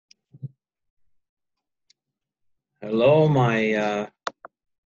Hello, my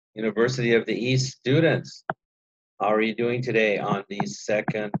University of the East students. How are you doing today on the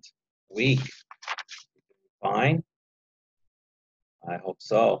second week? Fine? I hope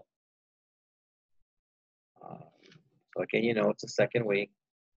so. So again, you know, it's the second week.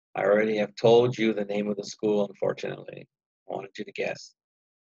 I already have told you the name of the school, unfortunately. I wanted you to guess.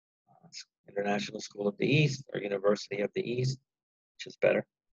 It's International School of the East or University of the East, which is better.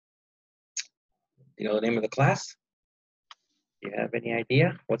 Do you know the name of the class? Do you have any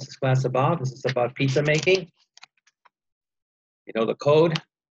idea? What's this class about? This is about pizza making. You know the code?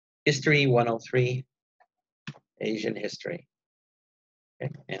 History 103, Asian history.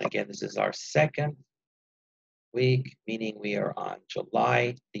 Okay. And again, this is our second week, meaning we are on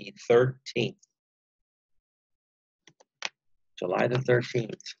July the 13th. July the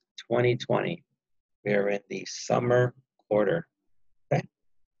 13th, 2020. We are in the summer quarter. Okay.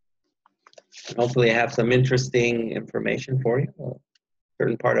 And hopefully I have some interesting information for you. A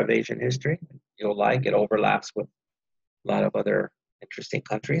certain part of Asian history you'll like. It overlaps with a lot of other interesting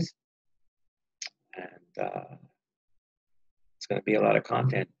countries. And it's going to be a lot of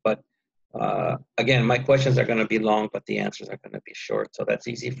content. But again, my questions are going to be long, but the answers are going to be short. So that's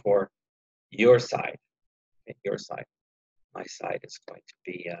easy for your side. Okay, your side. My side is going to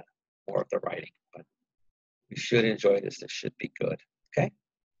be more of the writing, but you should enjoy this. This should be good. Okay.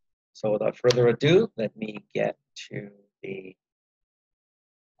 So without further ado, let me get to the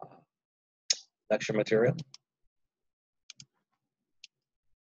lecture material.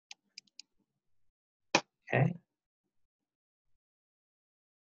 Okay.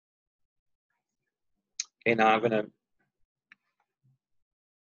 Okay, now I'm going to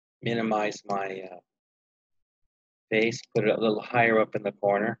minimize my face, put it a little higher up in the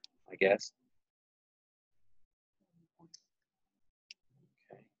corner, I guess.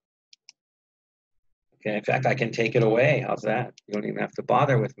 Okay. Okay, in fact, I can take it away. How's that? You don't even have to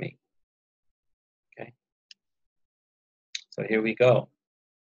bother with me. Okay. So here we go.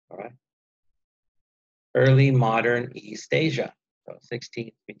 All right. Early modern East Asia. So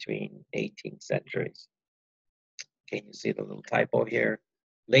 16th between 18th centuries. Okay, you see the little typo here.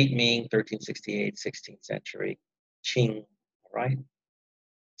 Late Ming, 1368, 16th century. Qing, all right?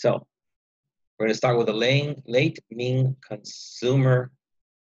 So we're going to start with the late Ming consumer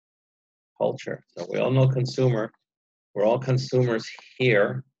culture. So we all know consumer. We're all consumers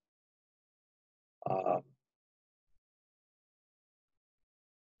here.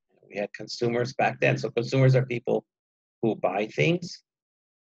 We had consumers back then. So consumers are people who buy things.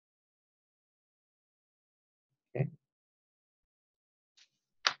 Okay.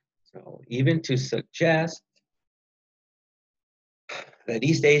 So even to suggest that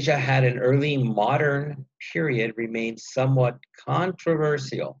East Asia had an early modern period remains somewhat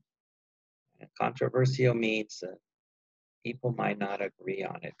controversial. And controversial means people might not agree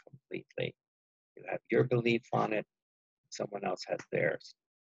on it completely. You have your belief on it, someone else has theirs.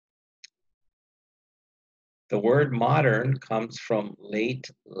 The word modern comes from late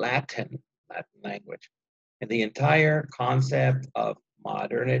Latin language. And the entire concept of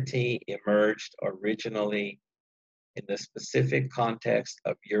modernity emerged originally in the specific context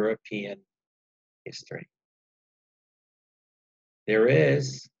of European history. There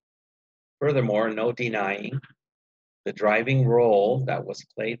is, furthermore, no denying the driving role that was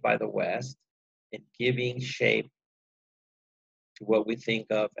played by the West in giving shape to what we think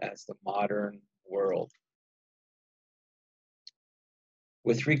of as the modern world.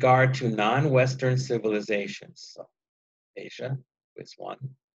 With regard to non-Western civilizations, so Asia is one,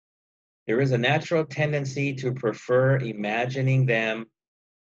 there is a natural tendency to prefer imagining them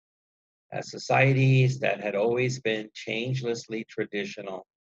as societies that had always been changelessly traditional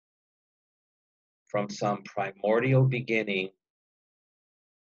from some primordial beginning,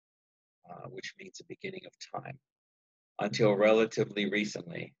 which means the beginning of time, until relatively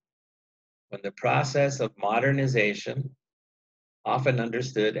recently, when the process of modernization, often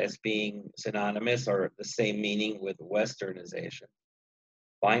understood as being synonymous or the same meaning with westernization,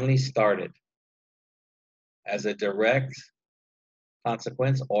 finally started as a direct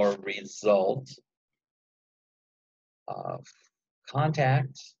consequence or result of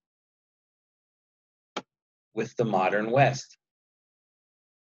contact with the modern West.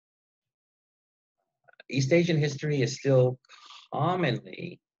 East Asian history is still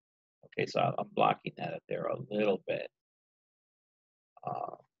commonly, okay, so I'm blocking that up there a little bit,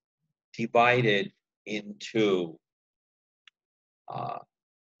 divided into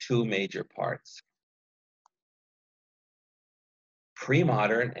two major parts,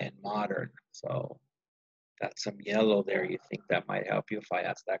 pre-modern and modern. So got some yellow there. You think that might help you if I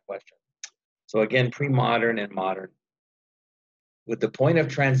ask that question? So again, pre-modern and modern, with the point of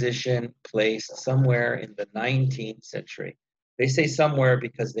transition placed somewhere in the 19th century. They say somewhere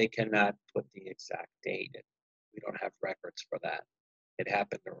because they cannot put the exact date. We don't have records for that. It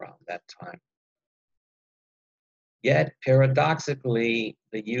happened around that time. Yet, paradoxically,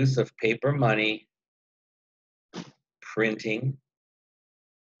 the use of paper money, printing,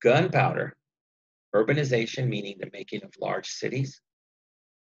 gunpowder, urbanization, meaning the making of large cities,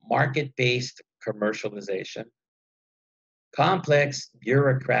 market-based commercialization, complex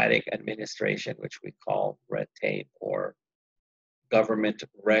bureaucratic administration, which we call red tape or government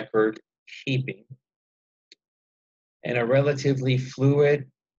record keeping, and a relatively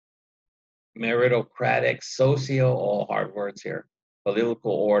fluid, meritocratic, all hard words here,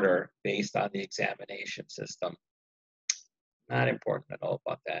 political order based on the examination system. Not important at all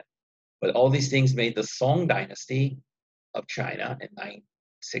about that. But all these things made the Song dynasty of China in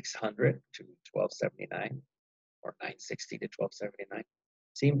 9600 to 1279, or 960 to 1279,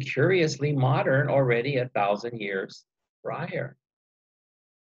 seem curiously modern already 1,000 years prior.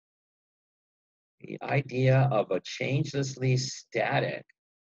 The idea of a changelessly static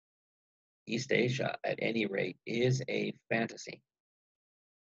East Asia, at any rate, is a fantasy,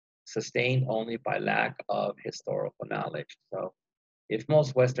 sustained only by lack of historical knowledge. So if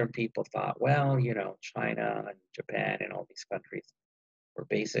most Western people thought, well, you know, China and Japan and all these countries were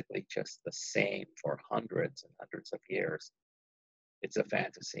basically just the same for hundreds and hundreds of years, it's a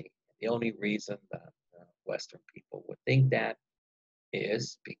fantasy. The only reason that Western people would think that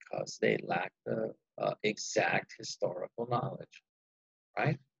is because they lack the exact historical knowledge,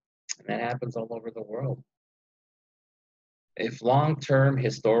 right? And that happens all over the world. If long-term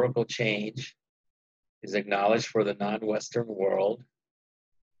historical change is acknowledged for the non-Western world,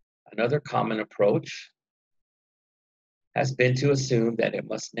 another common approach has been to assume that it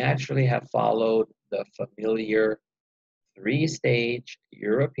must naturally have followed the familiar three-stage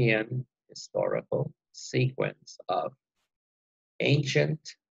European historical sequence of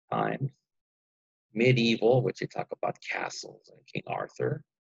ancient times, medieval, which you talk about castles and King Arthur,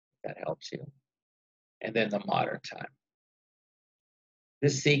 that helps you, and then the modern time.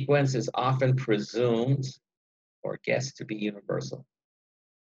 This sequence is often presumed or guessed to be universal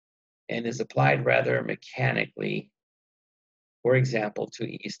and is applied rather mechanically, for example, to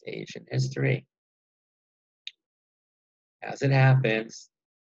East Asian history. As it happens,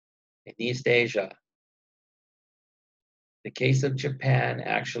 in East Asia, the case of Japan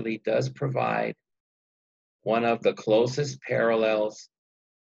actually does provide one of the closest parallels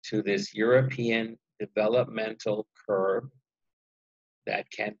to this European developmental curve that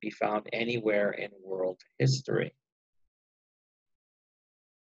can be found anywhere in world history.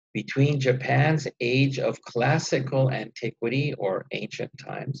 Between Japan's age of classical antiquity or ancient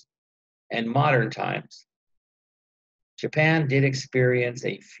times and modern times, Japan did experience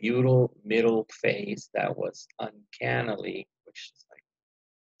a feudal middle phase that was uncannily, which is like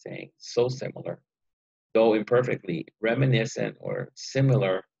saying so similar, though imperfectly, reminiscent or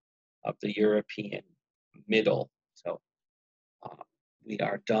similar of the European middle. So we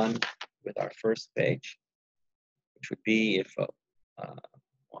are done with our first page, which would be if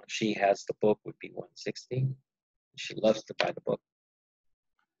she has the book, would be 160. She loves to buy the book.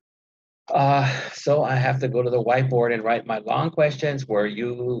 So I have to go to the whiteboard and write my long questions where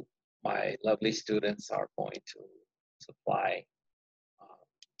you, my lovely students, are going to supply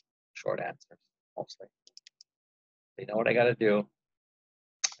short answers, mostly. They know what I got to do.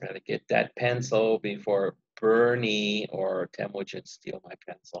 I got to get that pencil before Bernie or Temujin steal my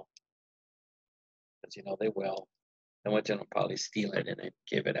pencil. Because you know they will. Temujin will probably steal it and then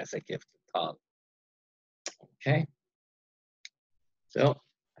give it as a gift to Tom. Okay. So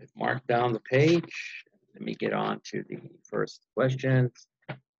I've marked down the page. Let me get on to the first questions.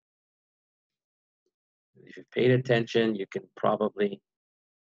 If you've paid attention, you can probably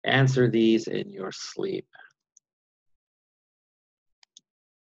answer these in your sleep.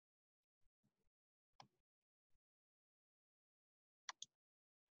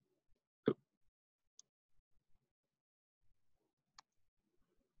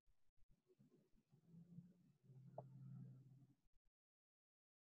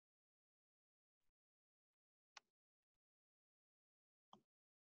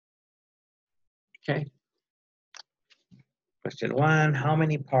 Okay. Question 1, how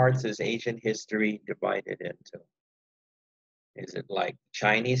many parts is Asian history divided into? Is it like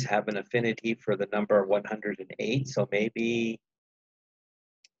Chinese have an affinity for the number 108, so maybe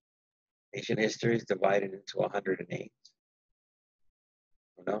Asian history is divided into 108?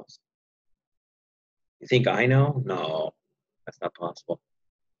 Who knows? You think I know? No, that's not possible.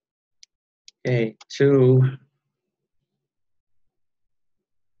 Okay, 2.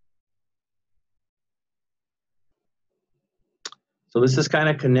 So this is kind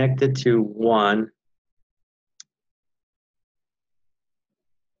of connected to 1.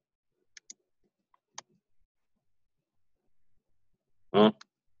 Oh,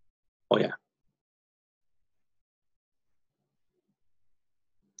 oh yeah.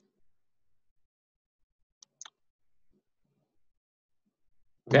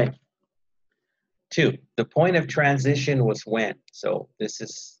 Okay. 2. The point of transition was when. So this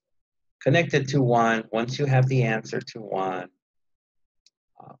is connected to 1. Once you have the answer to 1,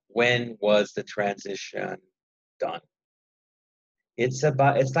 when was the transition done? It's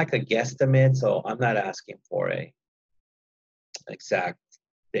like a guesstimate, so I'm not asking for a exact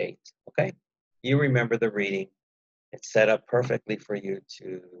date. Okay? You remember the reading. It's set up perfectly for you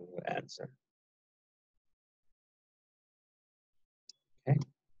to answer. Okay.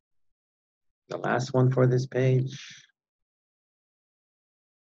 The last one for this page.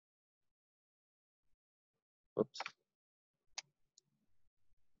 Oops.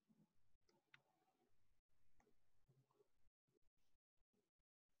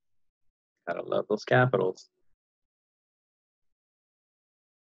 Gotta love those capitals.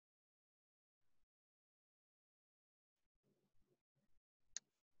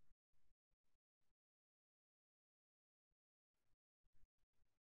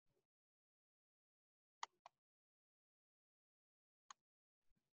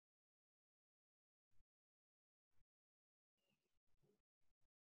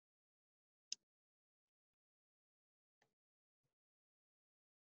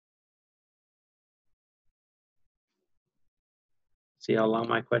 See how long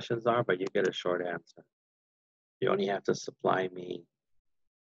my questions are, but you get a short answer. You only have to supply me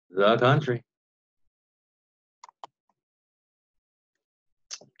the country.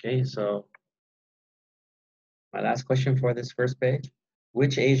 Okay, so my last question for this first page.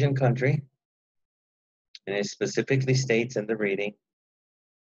 Which Asian country, and it specifically states in the reading,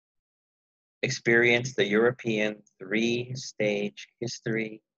 experienced the European 3-stage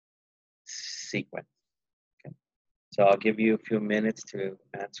history sequence? Okay. So I'll give you a few minutes to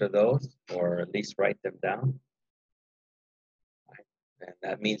answer those, or at least write them down. And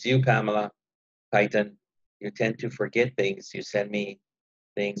that means you, Pamela, Titan, you tend to forget things. You send me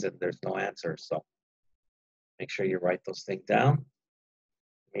things and there's no answer. So make sure you write those things down.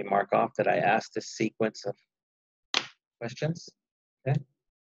 Let me mark off that I asked this sequence of questions. Okay.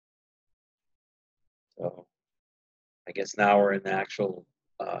 So I guess now we're in the actual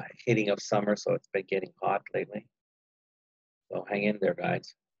hitting of summer, so it's been getting hot lately. So hang in there,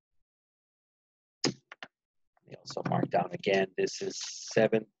 guys. We also mark down again, this is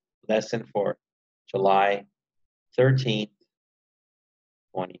 7th lesson for July 13th,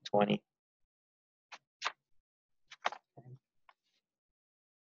 2020.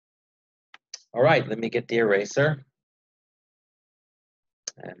 All right, let me get the eraser.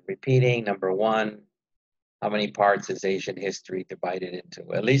 And repeating, number 1, how many parts is Asian history divided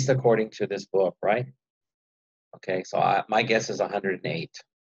into? At least according to this book, right? Okay, so my guess is 108.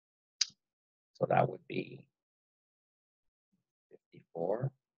 So that would be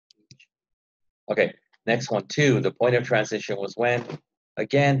 54. Okay, next one, 2. The point of transition was when?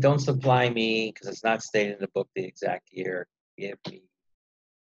 Again, don't supply me, because it's not stated in the book the exact year. Give me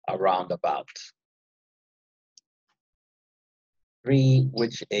a roundabout. 3.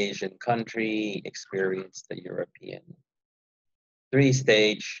 Which Asian country experienced the European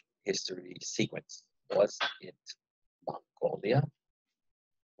 3-stage history sequence? Was it Mongolia?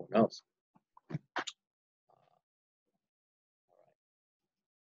 Who knows?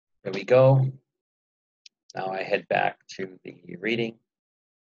 There we go. Now I head back to the reading.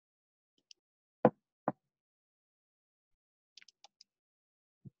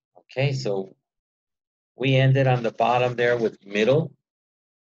 Okay, so we ended on the bottom there with middle.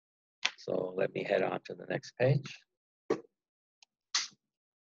 So let me head on to the next page.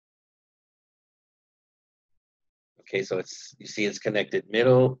 Okay, so you see it's connected,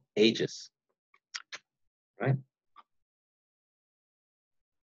 Middle Ages, right?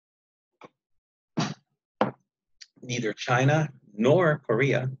 Neither China nor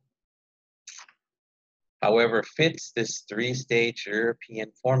Korea, however, fits this 3-stage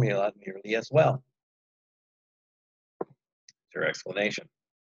European formula nearly as well. Your explanation.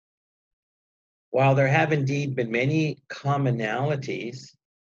 While there have indeed been many commonalities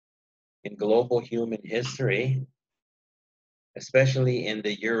in global human history, especially in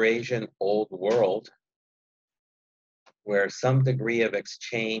the Eurasian Old World, where some degree of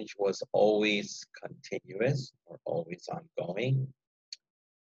exchange was always continuous or always ongoing,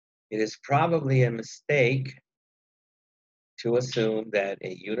 It is probably a mistake to assume that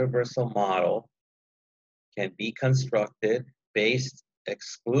a universal model can be constructed based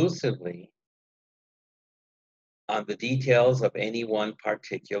exclusively on the details of any one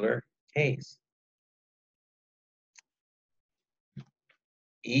particular case.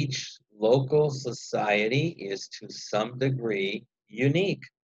 Each local society is to some degree unique.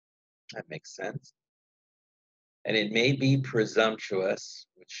 That makes sense. And it may be presumptuous,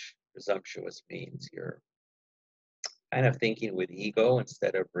 which presumptuous means you're kind of thinking with ego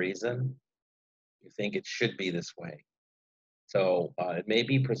instead of reason. You think it should be this way. So it may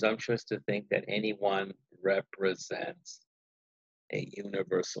be presumptuous to think that anyone represents a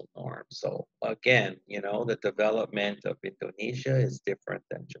universal norm. So again, the development of Indonesia is different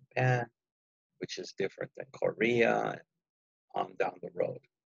than Japan, which is different than Korea, and on down the road.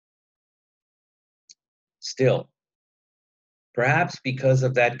 Still, perhaps because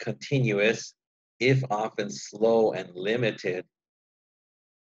of that continuous, if often slow and limited,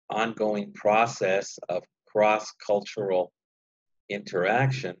 ongoing process of cross-cultural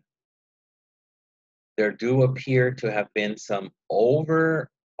interaction, there do appear to have been some overarching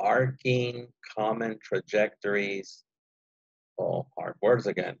common trajectories, hard words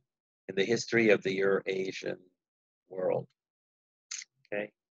again, in the history of the Eurasian world.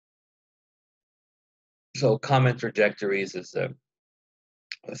 Okay? So common trajectories is the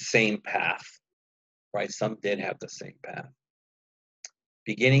same path, right? Some did have the same path.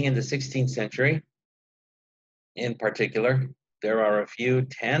 Beginning in the 16th century, in particular, there are a few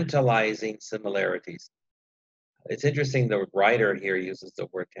tantalizing similarities. It's interesting the writer here uses the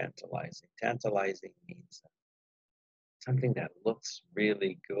word tantalizing. Tantalizing means something that looks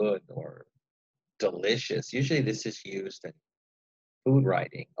really good or delicious. Usually this is used in food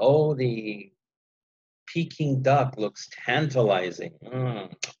writing. Oh, the Peking duck looks tantalizing.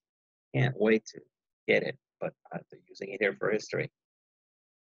 Can't wait to get it, but they're using it here for history.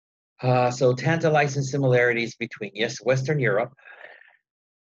 So tantalizing similarities between, yes, Western Europe,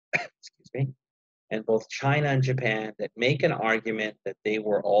 excuse me, and both China and Japan that make an argument that they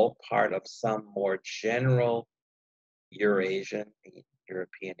were all part of some more general Eurasian,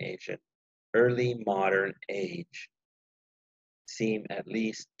 European Asian, early modern age seem at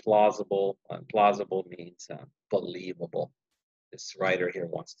least plausible. Plausible means believable. This writer here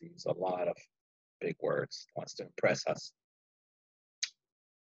wants to use a lot of big words, wants to impress us.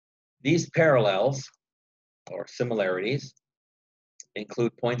 These parallels or similarities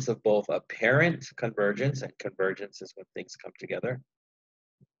include points of both apparent convergence, and convergence is when things come together,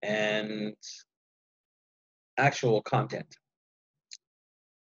 and actual content.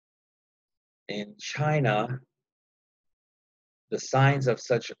 In China, the signs of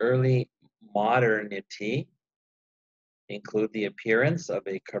such early modernity include the appearance of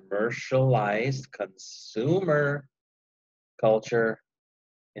a commercialized consumer culture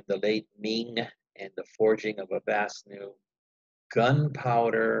in the late Ming and the forging of a vast new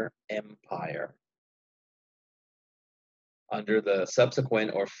gunpowder empire under the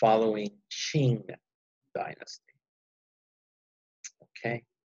subsequent or following Qing dynasty. Okay,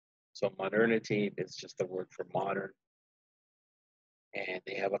 so modernity is just the word for modern. And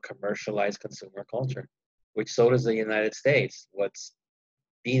they have a commercialized consumer culture, which so does the United States. What's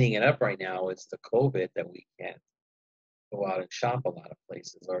beating it up right now is the COVID that we can't go out and shop a lot of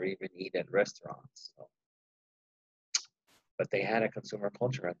places or even eat at restaurants. So, but they had a consumer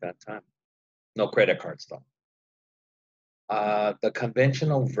culture at that time. No credit cards though. The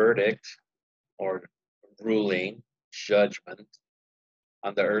conventional verdict or ruling, judgment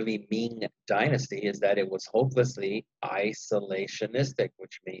on the early Ming dynasty is that it was hopelessly isolationistic,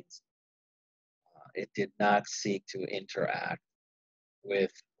 which means it did not seek to interact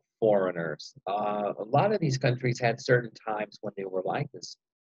with foreigners. A lot of these countries had certain times when they were like this.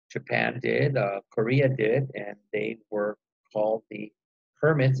 Japan did, Korea did, and they were called the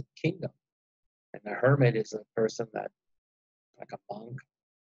Hermit Kingdom. And the hermit is a person that, like a monk,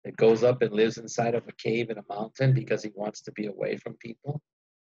 that goes up and lives inside of a cave in a mountain because he wants to be away from people.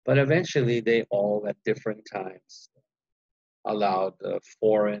 But eventually, they all at different times allowed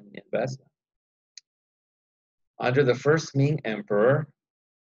foreign investment. Under the first Ming emperor,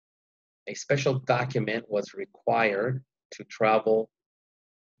 a special document was required to travel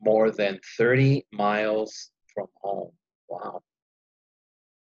more than 30 miles from home. Wow.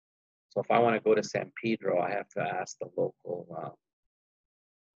 So if I want to go to San Pedro, I have to ask the local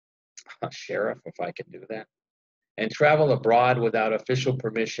sheriff if I can do that. And travel abroad without official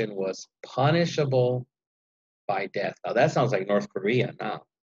permission was punishable by death. Now that sounds like North Korea now.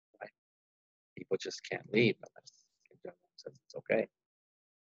 Right? People just can't leave unless Kim Jong-un says it's okay.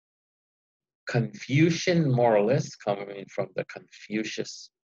 Confucian moralists coming from the Confucius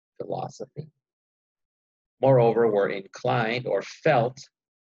philosophy, moreover, were inclined or felt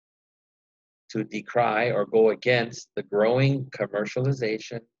to decry or go against the growing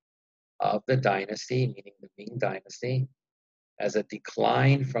commercialization of the dynasty, meaning the Ming Dynasty, as a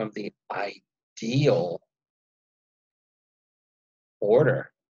decline from the ideal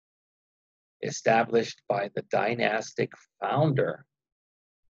order established by the dynastic founder,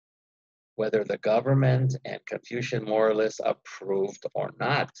 whether the government and Confucian moralists approved or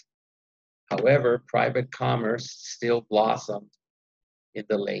not. However, private commerce still blossomed in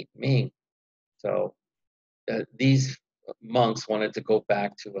the late Ming. So these monks wanted to go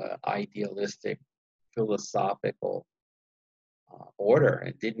back to an idealistic, philosophical order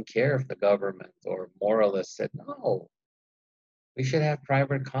and didn't care if the government or moralists said, no, we should have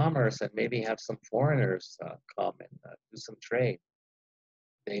private commerce and maybe have some foreigners come and do some trade.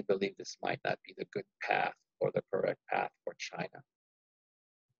 They believe this might not be the good path or the correct path for China.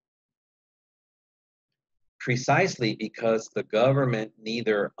 Precisely because the government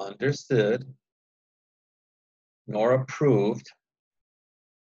neither understood nor approved,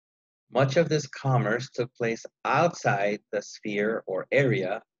 much of this commerce took place outside the sphere or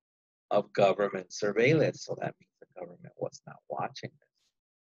area of government surveillance. So that means the government was not watching this.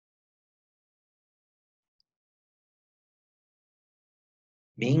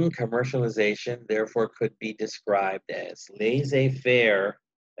 Ming commercialization, therefore, could be described as laissez-faire.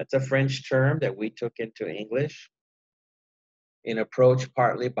 That's a French term that we took into English, in approach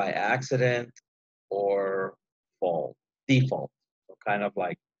partly by accident or default. So kind of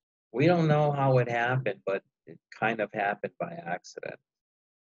like, we don't know how it happened, but it kind of happened by accident.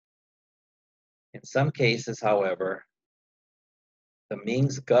 In some cases, however, the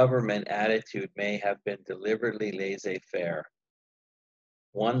Ming's government attitude may have been deliberately laissez-faire.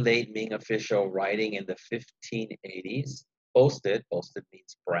 One late Ming official writing in the 1580s boasted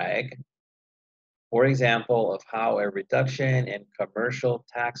means brag, for example, of how a reduction in commercial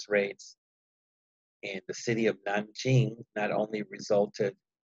tax rates in the city of Nanjing not only resulted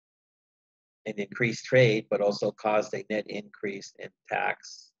in increased trade, but also caused a net increase in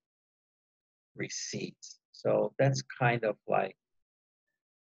tax receipts. So that's kind of like,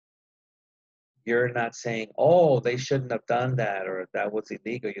 you're not saying, oh, they shouldn't have done that or that was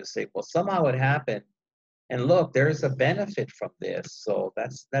illegal. You say, well, somehow it happened. And look, there's a benefit from this. So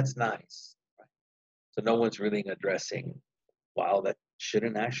that's nice. Right? So no one's really addressing, wow, that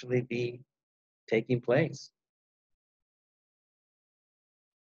shouldn't actually be taking place.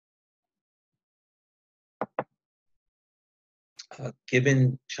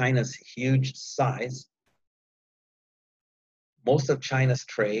 Given China's huge size, most of China's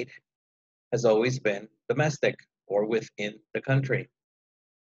trade has always been domestic or within the country.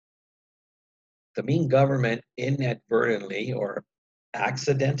 The Ming government inadvertently or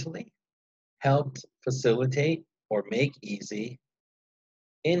accidentally helped facilitate or make easy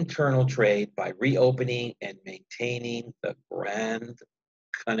internal trade by reopening and maintaining the Grand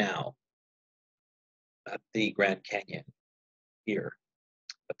Canal, not the Grand Canyon here,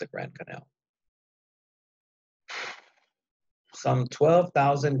 but the Grand Canal. Some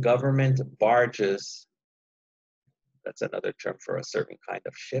 12,000 government barges, that's another term for a certain kind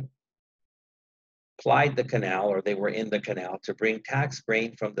of ship, plied the canal, or they were in the canal, to bring tax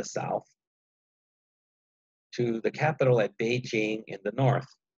grain from the south to the capital at Beijing in the north.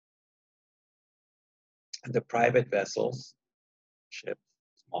 And the private vessels, ships,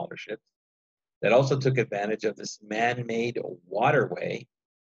 smaller ships, that also took advantage of this man-made waterway,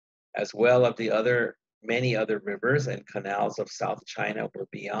 as well as the many other rivers and canals of South China, were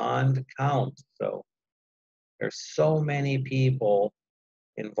beyond count. So there's so many people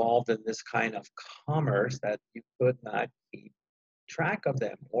involved in this kind of commerce that you could not keep track of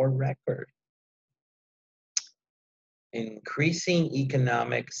them or record. Increasing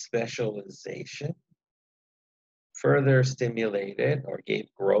economic specialization further stimulated or gave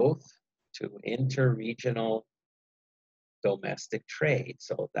growth to interregional domestic trade.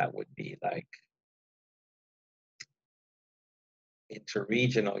 So that would be like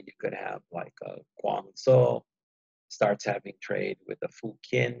interregional, you could have like a Guangzhou starts having trade with the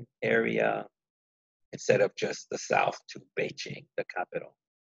Fujian area instead of just the south to Beijing, the capital.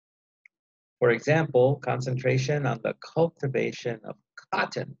 For example, concentration on the cultivation of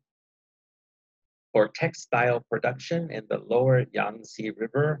cotton for textile production in the lower Yangtze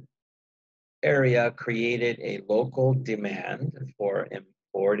River area created a local demand for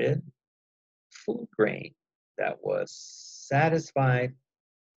imported food grain that was satisfied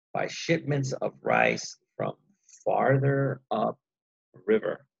by shipments of rice from farther up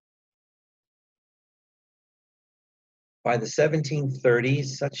river. By the 1730s,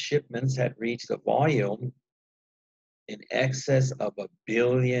 such shipments had reached a volume in excess of 1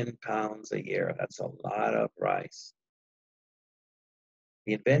 billion pounds a year. That's a lot of rice.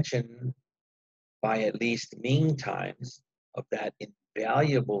 The invention by at least Ming times of that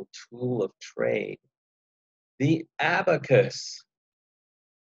invaluable tool of trade, the abacus,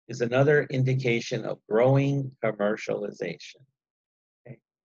 is another indication of growing commercialization. Okay?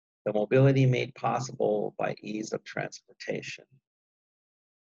 The mobility made possible by ease of transportation.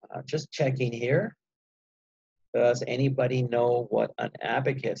 Just checking here. Does anybody know what an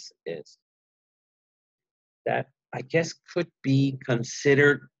abacus is? That, I guess, could be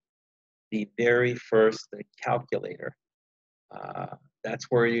considered the very first calculator. That's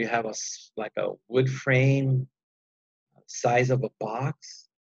where you have like a wood frame size of a box,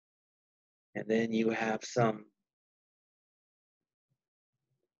 and then you have some,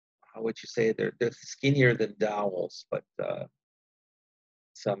 how would you say, they're skinnier than dowels, but I'll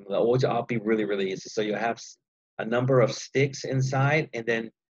be really, really easy. So you have a number of sticks inside, and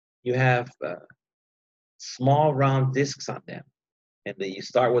then you have small round discs on them. And then you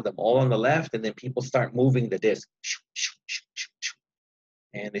start with them all on the left, and then people start moving the disc.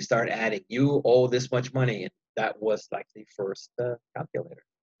 And they start adding, you owe this much money. And that was like the first calculator,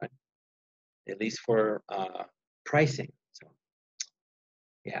 right? At least for pricing. So,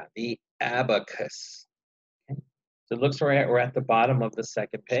 yeah, the abacus. Okay. So it looks like we're at the bottom of the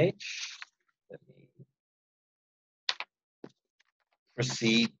second page. Let me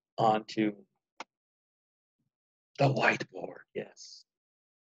proceed on to the whiteboard, yes.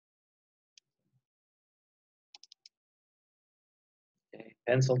 Okay,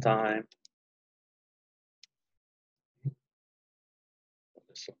 pencil time.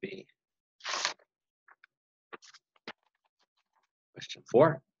 This will be question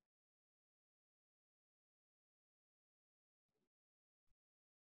 4.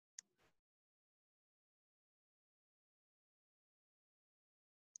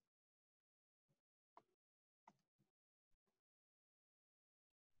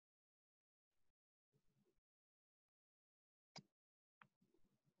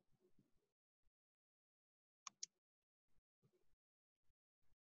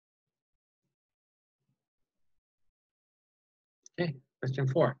 Okay, question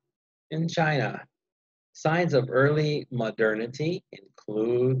 4. In China, signs of early modernity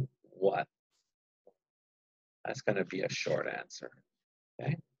include what? That's going to be a short answer.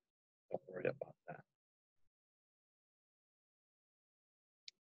 Okay, don't worry about that.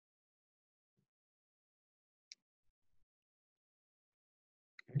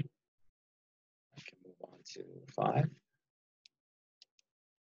 Okay. I can move on to 5.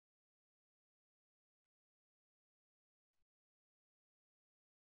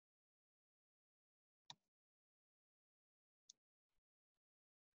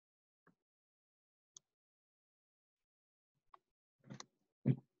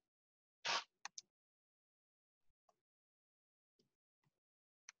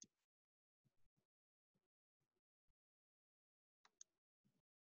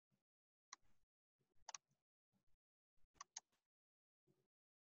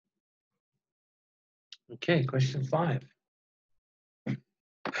 Okay, question 5.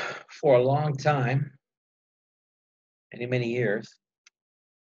 For a long time, many years,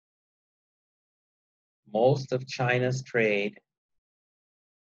 most of China's trade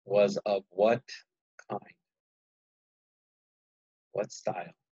was of what kind? What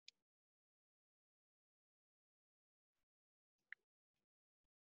style?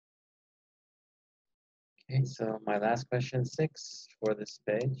 Okay, so my last question, 6 for this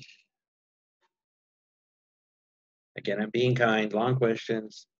page. Again, I'm being kind. Long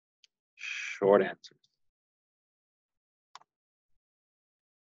questions, short answers.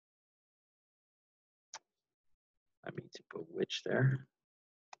 I mean to put which there.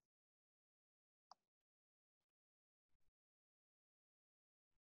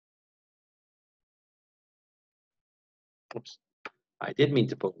 Oops. I did mean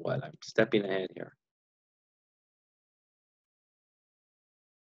to put what. I'm stepping ahead here.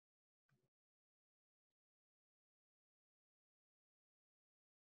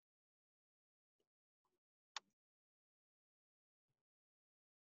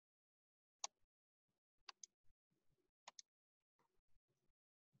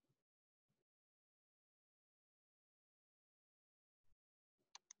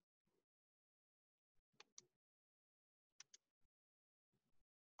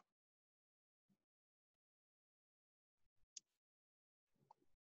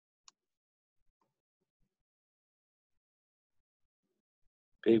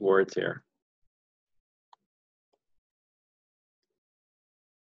 Big words here.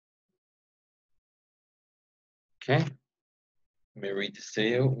 Okay. Let me read this to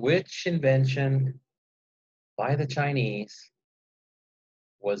you. Which invention by the Chinese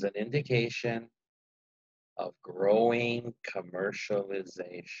was an indication of growing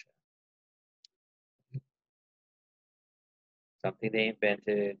commercialization? Something they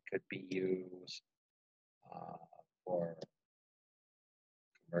invented could be used for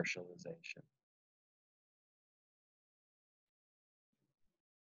commercialization.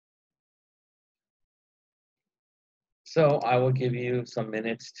 So I will give you some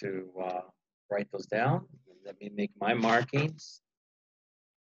minutes to write those down. Let me make my markings.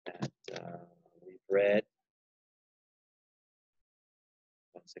 And we've read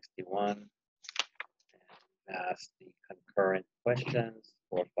 161 and asked the concurrent questions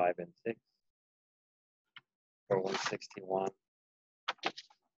 4, 5, and 6 for 161.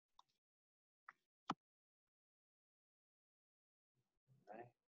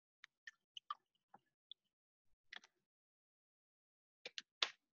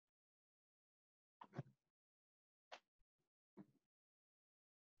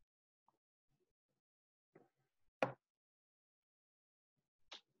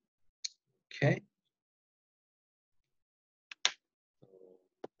 Okay. So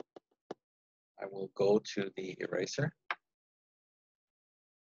I will go to the eraser.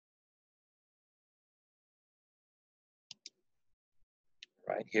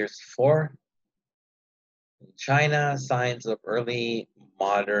 Right, here's 4. In China, signs of early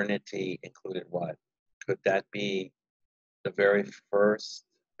modernity included what? Could that be the very first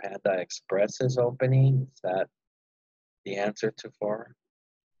Panda Express's opening? Is that the answer to 4?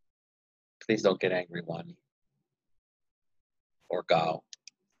 Please don't get angry, Wani. Or Gao.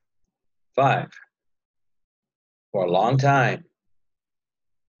 5. For a long time,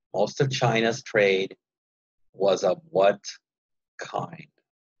 most of China's trade was of what kind?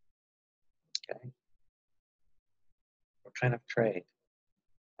 Okay. What kind of trade?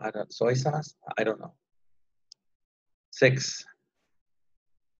 I don't, soy sauce? I don't know. 6.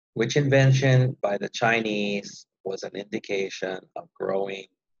 Which invention by the Chinese was an indication of growing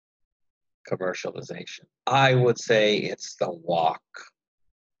commercialization? I would say it's the wok.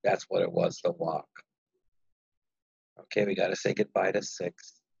 That's what it was, the wok. Okay, we got to say goodbye to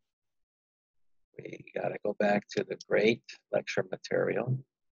 6. We got to go back to the great lecture material.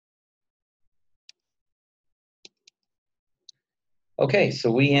 Okay, so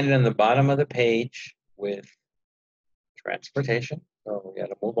we ended on the bottom of the page with transportation. So we got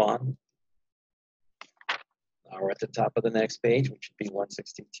to move on. Now we're at the top of the next page, which should be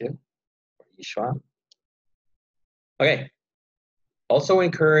 162 for Yishuan. Okay. Also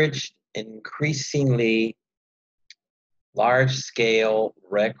encouraged increasingly large-scale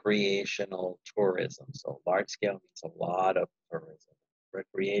recreational tourism. So large-scale means a lot of tourism.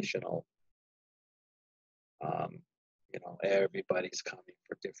 Recreational, you know, everybody's coming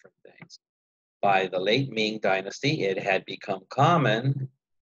for different things. By the late Ming Dynasty, it had become common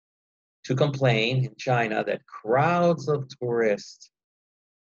to complain in China that crowds of tourists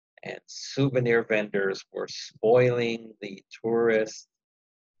and souvenir vendors were spoiling the tourist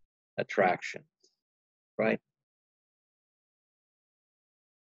attractions, right?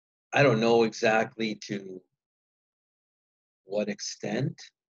 I don't know exactly to what extent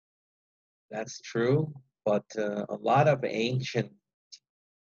that's true, but a lot of ancient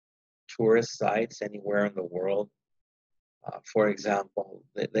tourist sites anywhere in the world, for example,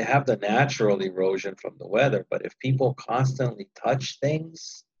 they have the natural erosion from the weather, but if people constantly touch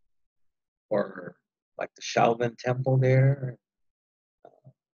things, or like the Shaolin Temple there,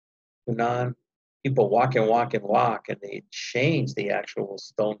 Hunan, people walk and walk and walk, and they change the actual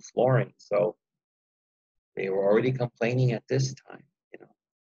stone flooring. So they were already complaining at this time, you know,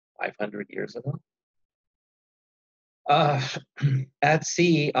 500 years ago. At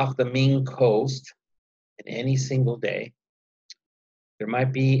sea off the Ming coast, in any single day, there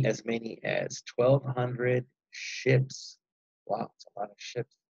might be as many as 1,200 ships. Wow, it's a lot of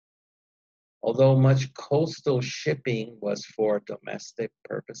ships. Although much coastal shipping was for domestic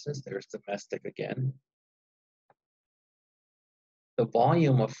purposes, there's domestic again, the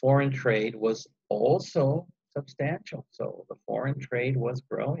volume of foreign trade was also substantial. So the foreign trade was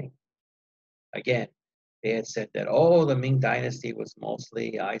growing. Again, they had said that, oh, the Ming Dynasty was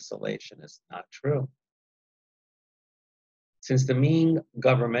mostly isolationist. Not true. Since the Ming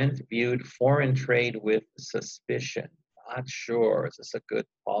government viewed foreign trade with suspicion, not sure, is this a good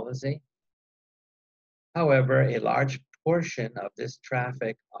policy? However, a large portion of this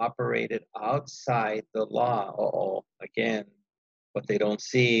traffic operated outside the law. Uh-oh, again, what they don't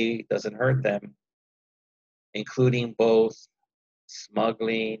see doesn't hurt them, including both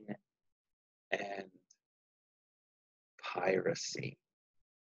smuggling and piracy.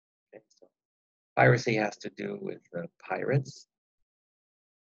 Okay, so piracy has to do with pirates,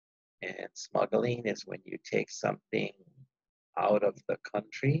 and smuggling is when you take something out of the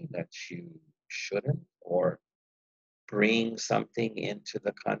country that you shouldn't, or bring something into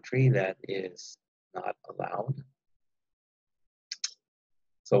the country that is not allowed.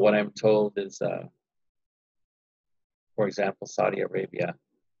 So what I'm told is, for example, Saudi Arabia,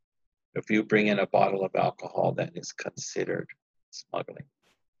 if you bring in a bottle of alcohol, that is considered smuggling.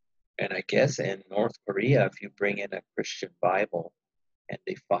 And I guess in North Korea, if you bring in a Christian Bible and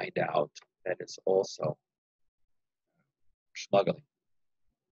they find out, that is also smuggling.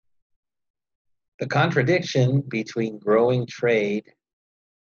 The contradiction between growing trade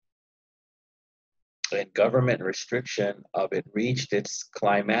and government restriction of it reached its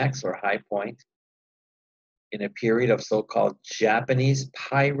climax or high point in a period of so-called Japanese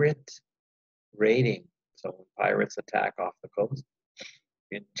pirate raiding. So when pirates attack off the coast,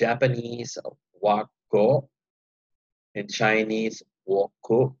 in Japanese wako, in Chinese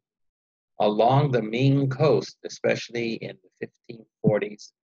woku, along the Ming coast, especially in the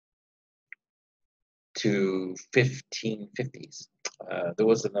 1540s to 1550s. There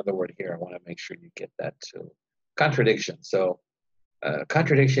was another word here. I want to make sure you get that too. Contradiction. So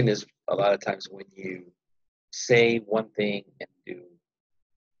contradiction is a lot of times when you say one thing and do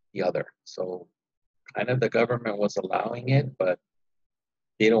the other. So kind of the government was allowing it, but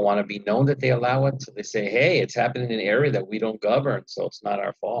they don't want to be known that they allow it. So they say, hey, it's happening in an area that we don't govern, so it's not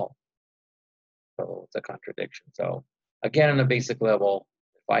our fault. So it's a contradiction. So again, on a basic level,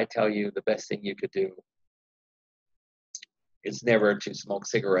 if I tell you the best thing you could do is never to smoke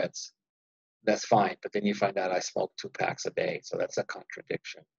cigarettes, that's fine. But then you find out I smoke 2 packs a day. So that's a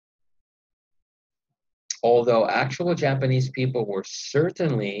contradiction. Although actual Japanese people were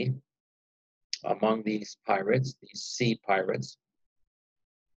certainly among these pirates, these sea pirates,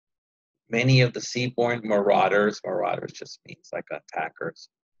 many of the seaborne marauders just means like attackers,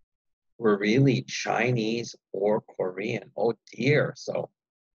 were really Chinese or Korean. Oh dear. So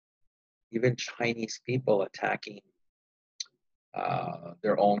even Chinese people attacking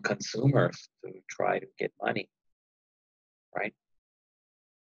their own consumers to try to get money, right?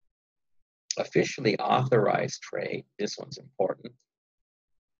 Officially authorized trade, this one's important,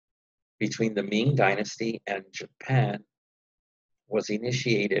 between the Ming Dynasty and Japan was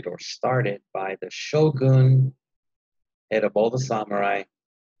initiated or started by the shogun, head of all the samurai,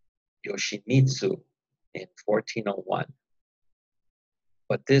 Yoshimitsu, in 1401.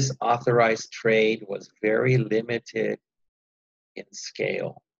 But this authorized trade was very limited in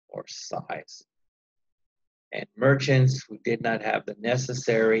scale or size. And merchants who did not have the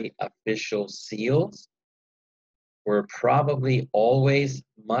necessary official seals were probably always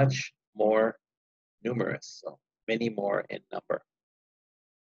much more numerous, so many more in number.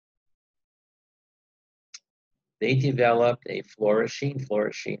 They developed a flourishing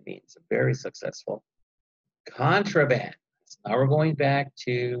means very successful, contraband. So now we're going back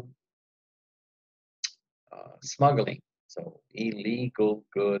to smuggling. So illegal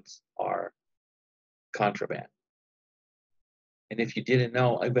goods are contraband. And if you didn't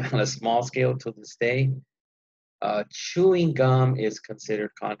know, on a small scale to this day, chewing gum is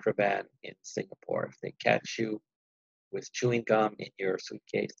considered contraband in Singapore. If they catch you with chewing gum in your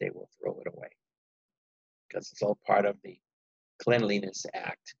suitcase, they will throw it away because it's all part of the Cleanliness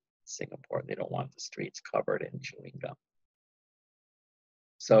Act in Singapore. They don't want the streets covered in chewing gum.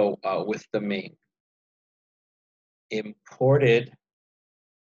 So with the Ming, imported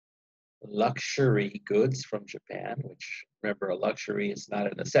luxury goods from Japan, which remember, a luxury is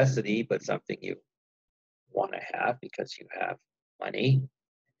not a necessity, but something you want to have because you have money.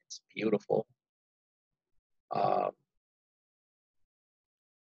 It's beautiful.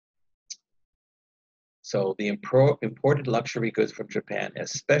 So the imported luxury goods from Japan,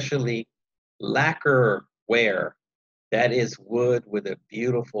 especially lacquer ware, that is wood with a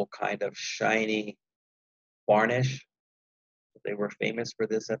beautiful kind of shiny varnish. They were famous for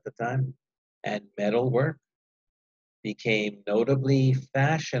this at the time. And metalwork became notably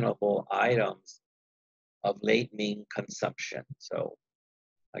fashionable items of late Ming consumption. So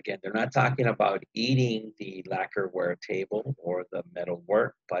again, they're not talking about eating the lacquerware table or the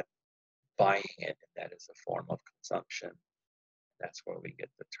metalwork, but buying it, and that is a form of consumption. That's where we get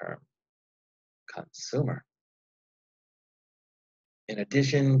the term consumer. In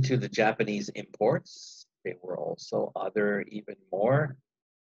addition to the Japanese imports, there were also other even more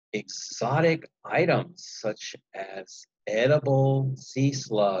exotic items such as edible sea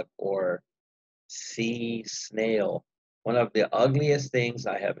slug or sea snail. One of the ugliest things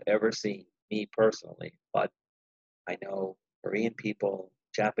I have ever seen, me personally, but I know Korean people,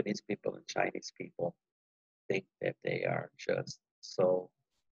 Japanese people, and Chinese people think that they are just so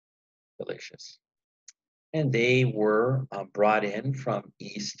delicious. And they were brought in from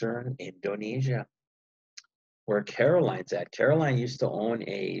Eastern Indonesia, where Caroline's at. Caroline used to own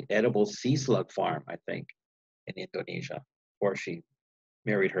a edible sea slug farm, I think, in Indonesia, before she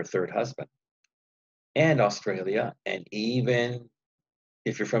married her third husband. And Australia, and even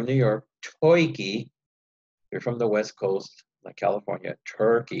if you're from New York, Turkey. If you're from the West Coast, like California,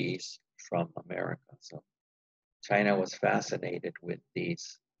 turkeys from America. So China was fascinated with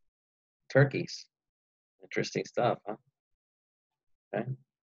these turkeys. Interesting stuff, huh? Okay.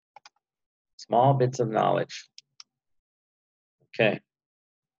 Small bits of knowledge. Okay.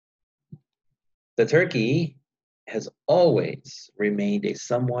 The turkey has always remained a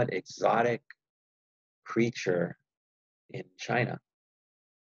somewhat exotic creature in China.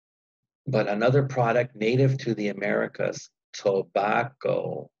 But another product native to the Americas,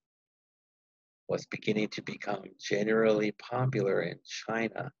 tobacco, was beginning to become generally popular in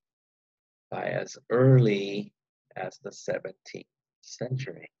China by as early as the 17th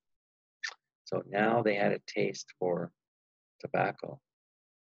century. So now they had a taste for tobacco.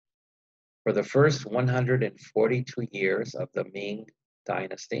 For the first 142 years of the Ming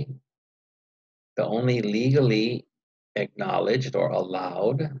Dynasty, the only legally acknowledged or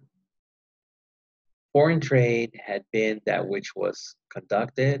allowed foreign trade had been that which was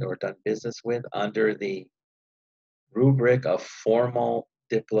conducted or done business with under the rubric of formal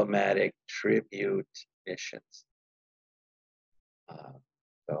diplomatic tribute missions.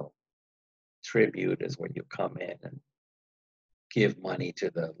 So tribute is when you come in and give money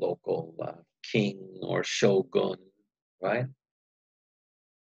to the local king or shogun, right?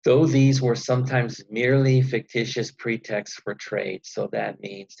 Though these were sometimes merely fictitious pretexts for trade, so that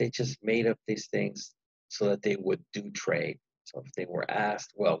means they just made up these things so that they would do trade. So if they were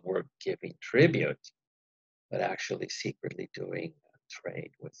asked, well, we're giving tribute, but actually secretly doing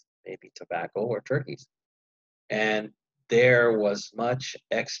trade with maybe tobacco or turkeys. And there was much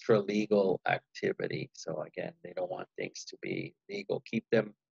extra legal activity. So again, they don't want things to be legal. Keep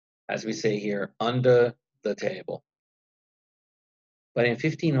them, as we say here, under the table. But in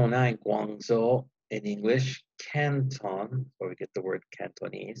 1509, Guangzhou, in English, Canton, where we get the word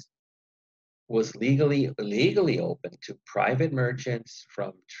Cantonese, was legally open to private merchants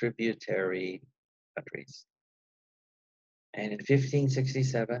from tributary countries. And in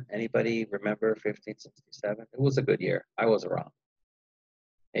 1567, anybody remember 1567? It was a good year. I was around.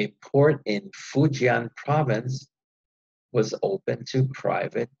 A port in Fujian province was open to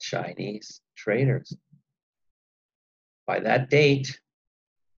private Chinese traders. By that date,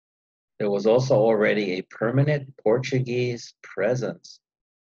 there was also already a permanent Portuguese presence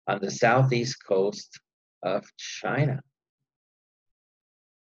on the southeast coast of China.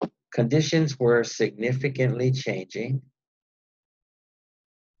 Conditions were significantly changing,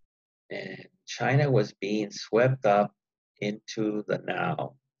 and China was being swept up into the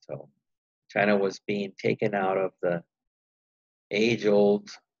now. So China was being taken out of the age-old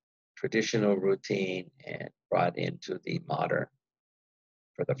traditional routine and brought into the modern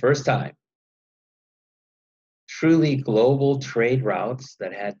for the first time. Truly global trade routes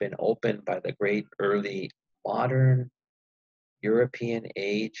that had been opened by the great early modern European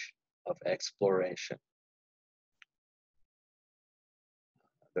age of exploration.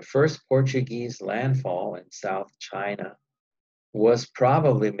 The first Portuguese landfall in South China was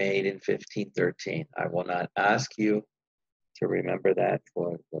probably made in 1513. I will not ask you to remember that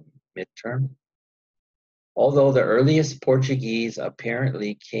for the midterm. Although the earliest Portuguese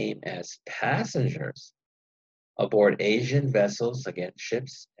apparently came as passengers aboard Asian vessels, again,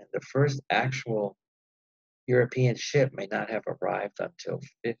 ships, and the first actual European ship may not have arrived until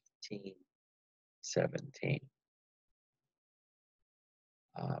 1517.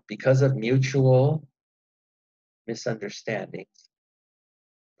 Because of mutual misunderstandings,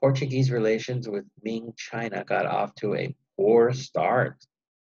 Portuguese relations with Ming China got off to a poor start.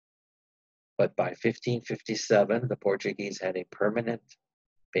 But by 1557, the Portuguese had a permanent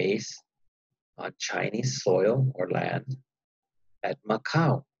base on Chinese soil or land at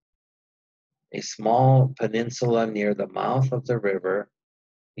Macau, a small peninsula near the mouth of the river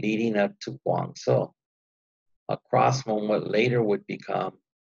leading up to Guangzhou, across from what later would become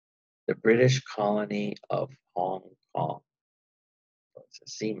the British colony of Hong Kong. So it's a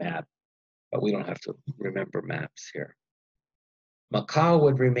sea map, but we don't have to remember maps here. Macau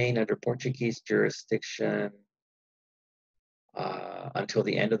would remain under Portuguese jurisdiction until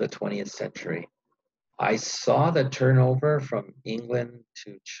the end of the 20th century. I saw the turnover from England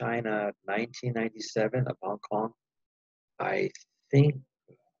to China 1997 of Hong Kong. I think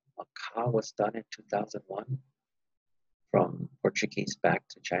Macau was done in 2001 from Portuguese back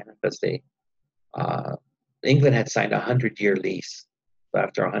to China because England had signed a 100-year lease. So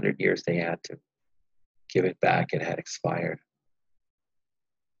after 100 years, they had to give it back. It had expired.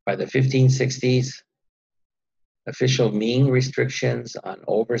 By the 1560s, official Ming restrictions on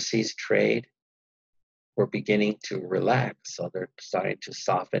overseas trade were beginning to relax. So they're starting to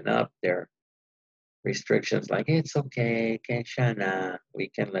soften up their restrictions, like, it's okay, China, we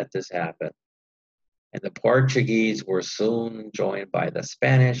can let this happen. And the Portuguese were soon joined by the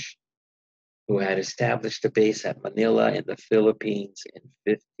Spanish, who had established a base at Manila in the Philippines in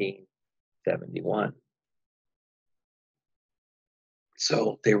 1571.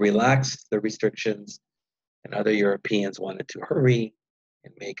 So they relaxed the restrictions, and other Europeans wanted to hurry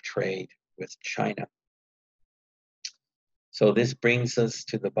and make trade with China. So this brings us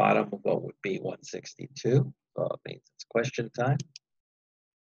to the bottom of what would be 162. So it means it's question time.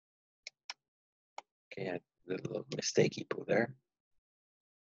 Okay, I did a little mistakey poo there.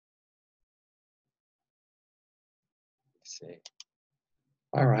 Let's see.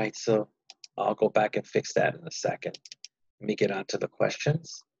 All right, so I'll go back and fix that in a second. Let me get on to the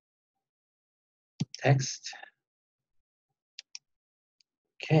questions. Text.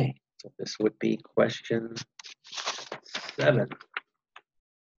 Okay, so this would be question 7.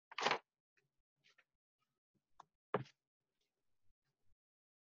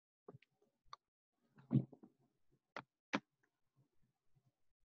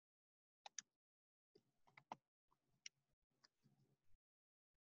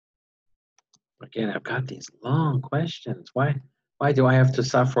 Again, I've got these long questions. Why do I have to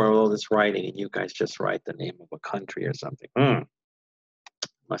suffer all this writing and you guys just write the name of a country or something?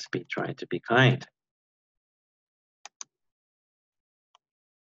 Must be trying to be kind.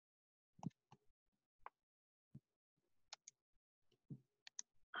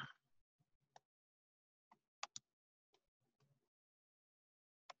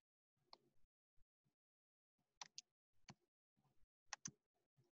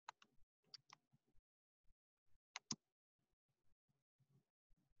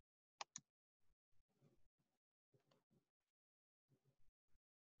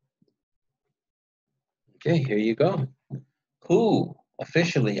 Okay, here you go. Who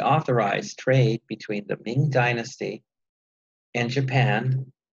officially authorized trade between the Ming Dynasty and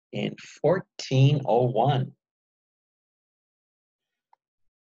Japan in 1401?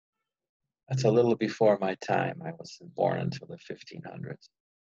 That's a little before my time. I wasn't born until the 1500s.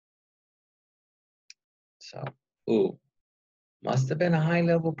 So, who? Must have been a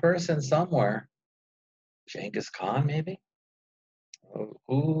high-level person somewhere. Genghis Khan, maybe?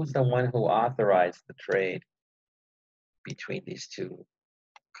 Who's the one who authorized the trade between these two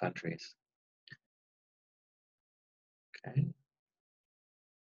countries? Okay.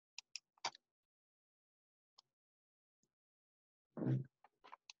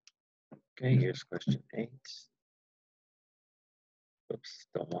 Okay, here's question 8. Oops,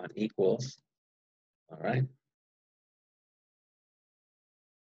 don't want equals. All right.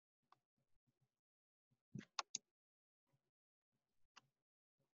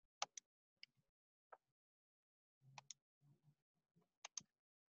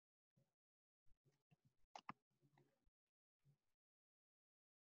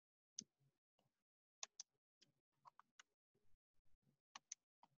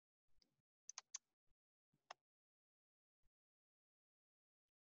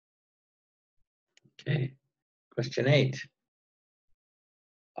 Okay, question 8.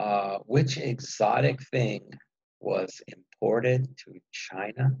 Which exotic thing was imported to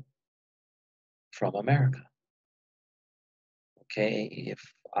China from America? Okay, if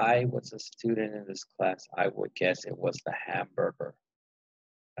I was a student in this class, I would guess it was the hamburger.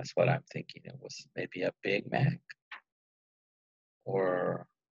 That's what I'm thinking. It was maybe a Big Mac or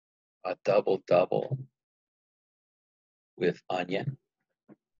a double-double with onion.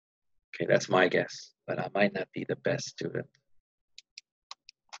 Okay, that's my guess, but I might not be the best student.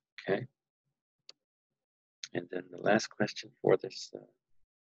 Okay. And then the last question for this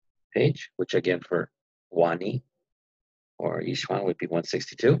page, which again for Wani or Ishwan would be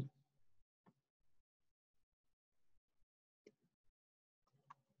 162.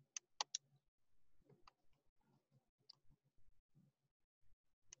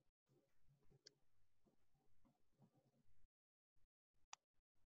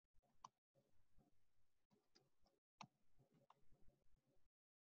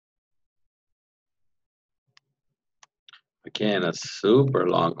 Again, a super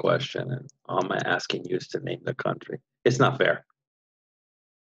long question, and all I'm asking you is to name the country. It's not fair.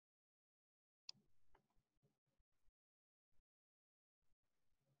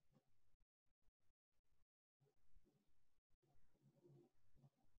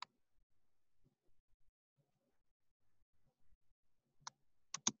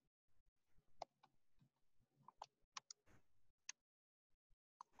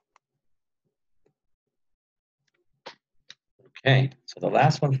 Okay, so the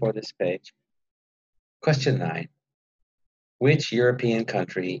last one for this page. Question 9. Which European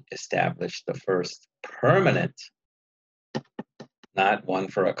country established the first permanent, not one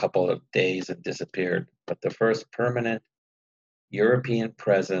for a couple of days and disappeared, but the first permanent European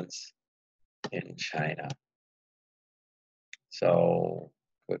presence in China? So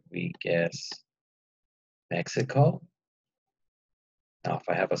could we guess Mexico? Now, if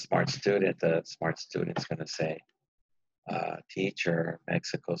I have a smart student, the smart student's going to say, teacher,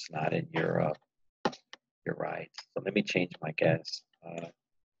 Mexico's not in Europe. You're right. So let me change my guess.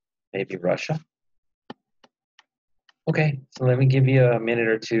 Maybe Russia? Okay, so let me give you a minute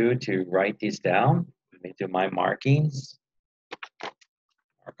or two to write these down. Let me do my markings.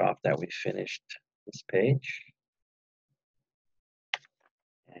 Mark off that we finished this page.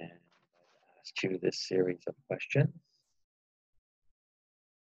 And ask you this series of questions.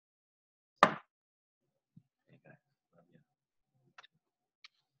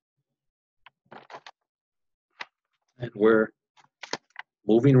 And we're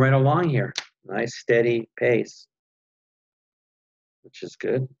moving right along here. Nice steady pace, which is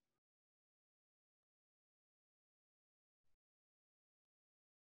good.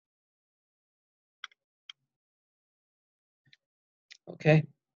 Okay,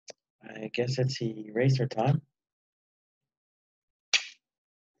 I guess it's eraser time.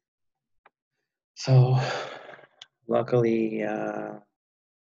 So luckily,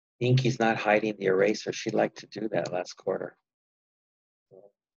 Inky's not hiding the eraser. She liked to do that last quarter.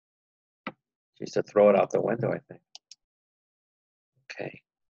 She used to throw it out the window, I think. Okay.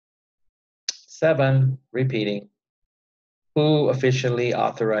 7, repeating. Who officially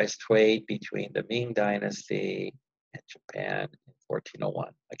authorized trade between the Ming Dynasty and Japan in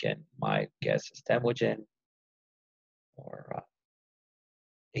 1401? Again, my guess is Temujin or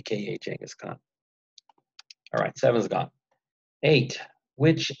AKA Genghis Khan. All right, 7's gone. 8,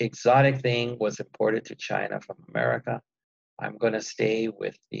 which exotic thing was imported to China from America? I'm going to stay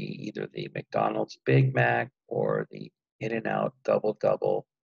with either the McDonald's Big Mac or the In-N-Out Double Double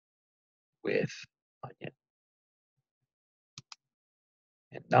with onion.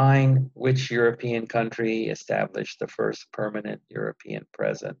 And 9, which European country established the first permanent European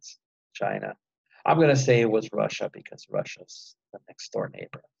presence? China. I'm going to say it was Russia because Russia's the next door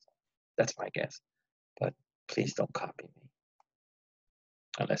neighbor. That's my guess. But please don't copy me.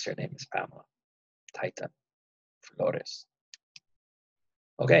 Unless your name is Pamela, Titan, Flores.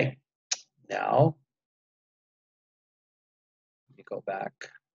 Okay, now let me go back.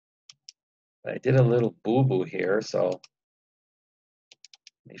 I did a little boo-boo here, so let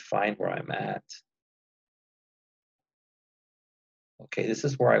me find where I'm at. Okay, this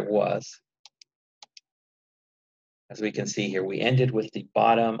is where I was. As we can see here, we ended with the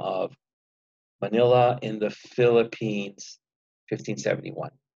bottom of Manila in the Philippines, 1571.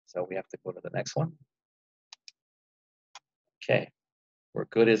 So we have to go to the next one. Okay, we're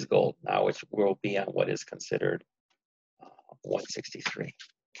good as gold. Now it will be on what is considered 163.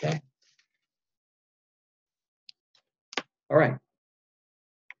 Okay. All right.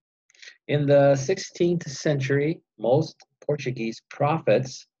 In the 16th century, most Portuguese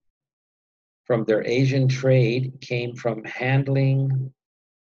profits from their Asian trade came from handling,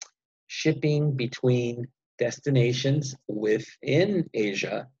 shipping between destinations within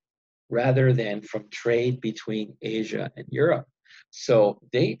Asia rather than from trade between Asia and Europe. So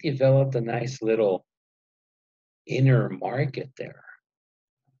they developed a nice little inner market there.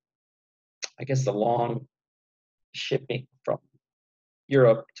 I guess the long shipping from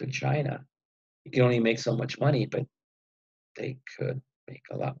Europe to China, you can only make so much money, but they could make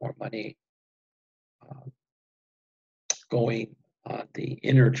a lot more money going on the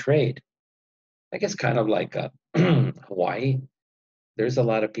inner trade. I guess kind of like Hawaii. There's a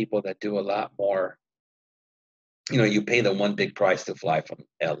lot of people that do a lot more. You know, you pay the one big price to fly from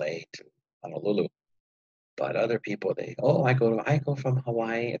LA to Honolulu. But other people, I go from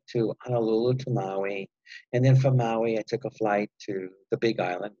Hawaii to Honolulu to Maui. And then from Maui, I took a flight to the Big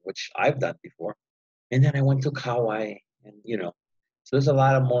Island, which I've done before. And then I went to Kauai. And, so there's a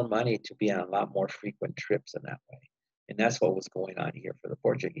lot of more money to be on a lot more frequent trips in that way. And that's what was going on here for the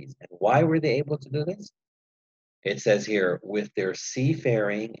Portuguese. And why were they able to do this? It says here, with their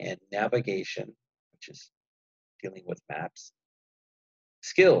seafaring and navigation, which is dealing with maps,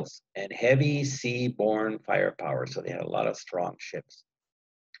 skills, and heavy sea-borne firepower. So they had a lot of strong ships.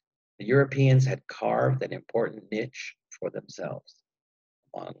 The Europeans had carved an important niche for themselves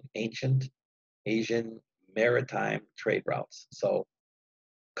on ancient Asian maritime trade routes. So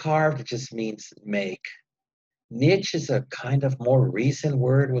carved just means make. Niche is a kind of more recent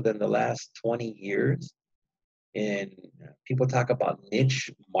word within the last 20 years. in people talk about niche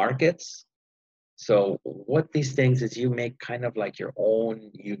markets. So what these things is you make kind of like your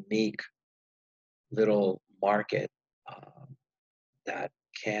own unique little market that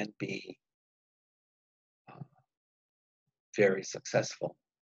can be uh, very successful,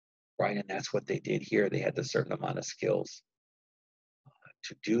 right? And that's what they did here. They had a certain amount of skills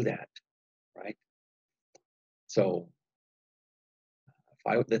to do that, right? So if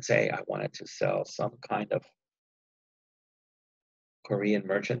I, let's say I wanted to sell some kind of Korean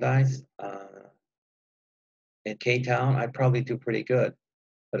merchandise in K-Town, I'd probably do pretty good.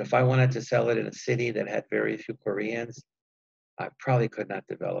 But if I wanted to sell it in a city that had very few Koreans, I probably could not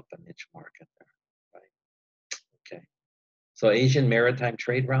develop a niche market there, right? Okay. So Asian maritime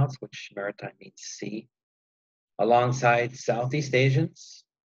trade routes, which maritime means sea, alongside Southeast Asians,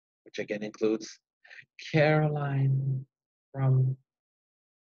 which again includes Caroline from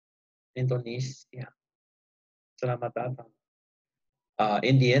Indonesia. Selamat datang.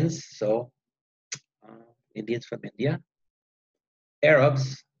 Indians, so Indians from India,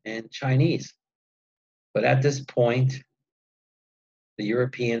 Arabs, and Chinese. But at this point, the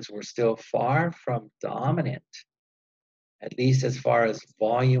Europeans were still far from dominant, at least as far as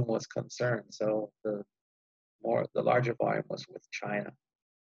volume was concerned. So the larger volume was with China.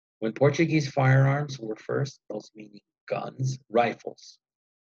 When Portuguese firearms were first, those meaning guns, rifles,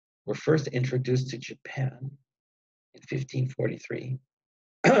 were first introduced to Japan in 1543.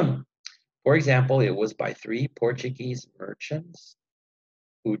 For example, it was by 3 Portuguese merchants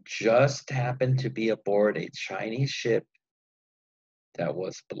who just happened to be aboard a Chinese ship that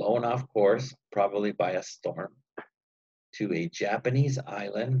was blown off course, probably by a storm, to a Japanese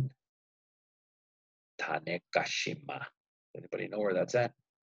island, Tanegashima. Anybody know where that's at?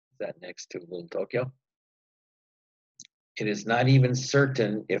 Is that next to Little Tokyo? It is not even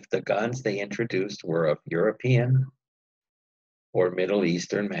certain if the guns they introduced were of European or Middle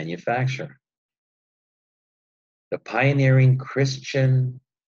Eastern manufacture. The pioneering Christian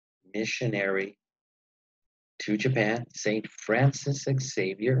missionary to Japan, St. Francis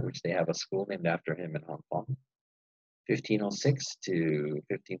Xavier, which they have a school named after him in Hong Kong, 1506 to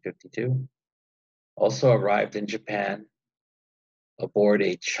 1552, also arrived in Japan aboard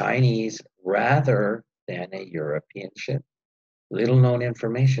a Chinese rather than a European ship. Little known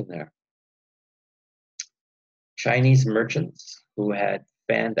information there. Chinese merchants who had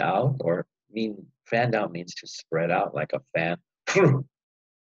fanned out, fanned out means to spread out like a fan,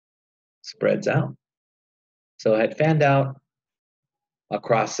 spreads out. So had fanned out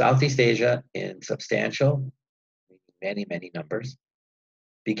across Southeast Asia in substantial, many, many numbers,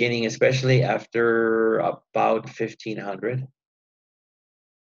 beginning especially after about 1500,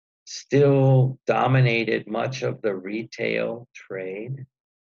 still dominated much of the retail trade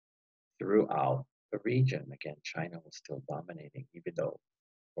throughout the region. Again, China was still dominating, even though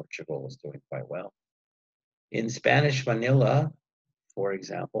Portugal was doing quite well. In Spanish Manila, for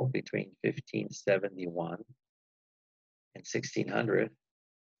example, between 1571 and 1600,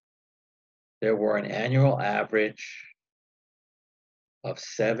 there were an annual average of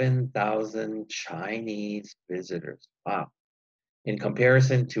 7,000 Chinese visitors. Wow. In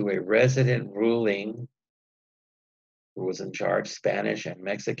comparison to a resident ruling who was in charge Spanish and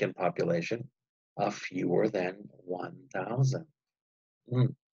Mexican population of fewer than 1,000.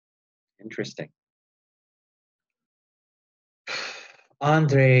 Interesting.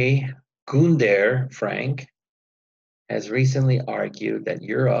 Andre Gunder Frank has recently argued that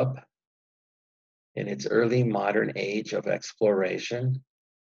Europe, in its early modern age of exploration,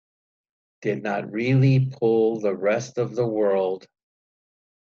 did not really pull the rest of the world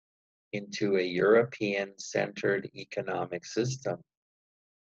into a European-centered economic system,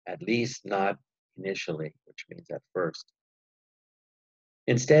 at least not initially, which means at first.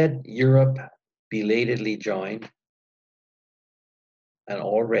 Instead, Europe belatedly joined an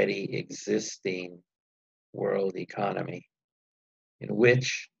already existing world economy in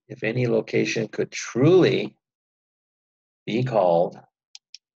which, if any location could truly be called,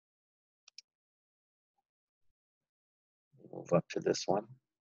 move up to this one,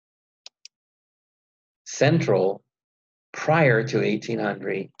 central prior to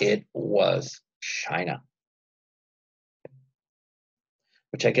 1800, it was China,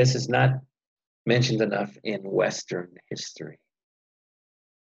 which I guess is not mentioned enough in Western history.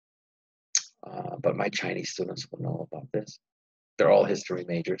 But my Chinese students will know about this. They're all history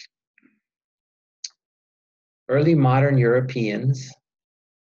majors. Early modern Europeans,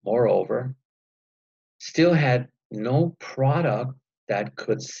 moreover, still had no product that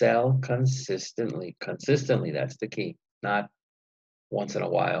could sell consistently. Consistently, that's the key, not once in a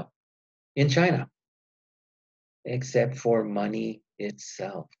while, in China. except for money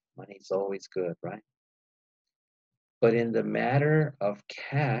itself. Money's always good, right? But in the matter of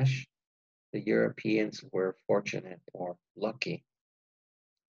cash, the Europeans were fortunate or lucky.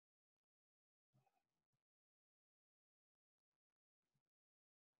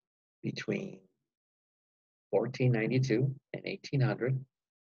 Between 1492 and 1800,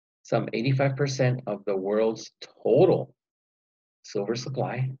 some 85% of the world's total silver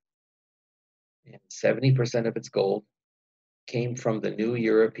supply and 70% of its gold came from the new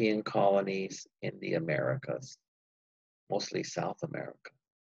European colonies in the Americas, mostly South America,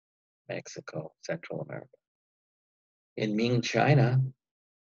 Mexico, Central America. In Ming China,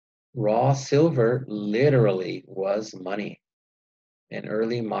 raw silver literally was money, and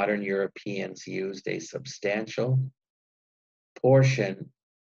early modern Europeans used a substantial portion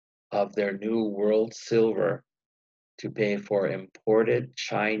of their new world silver to pay for imported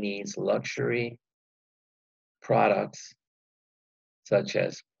Chinese luxury products such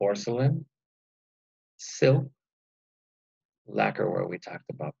as porcelain, silk, lacquerware we talked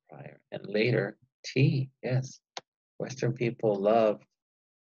about prior, and later tea. Yes, Western people loved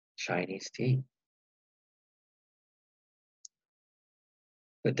Chinese tea.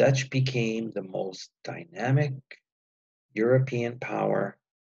 The Dutch became the most dynamic European power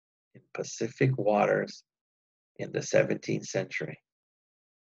in Pacific waters in the 17th century.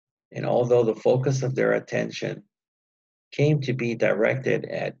 And although the focus of their attention came to be directed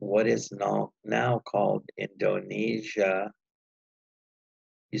at what is now called Indonesia,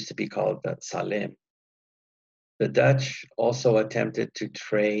 used to be called the Salim, the Dutch also attempted to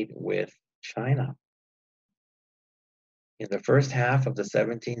trade with China. In the first half of the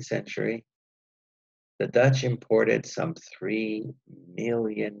 17th century, the Dutch imported some 3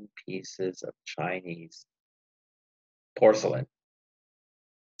 million pieces of Chinese porcelain,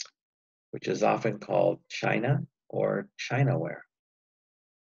 which is often called China or Chinaware,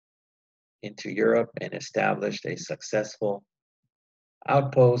 into Europe and established a successful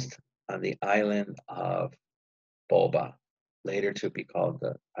outpost on the island of Boba, later to be called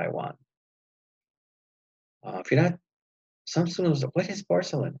the Taiwan. If you're not, some students, what is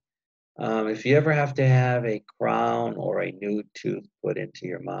porcelain? If you ever have to have a crown or a new tooth put into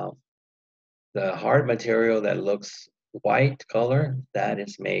your mouth, the hard material that looks white color, that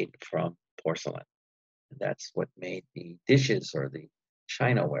is made from porcelain. And that's what made the dishes or the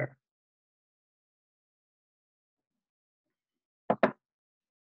Chinaware.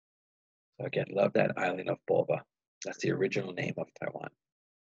 So again, love that island of Boba. That's the original name of Taiwan.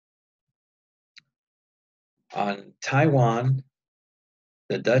 On Taiwan,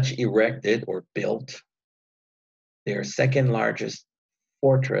 the Dutch erected or built their second largest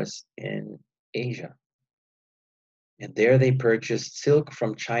fortress in Asia. And there they purchased silk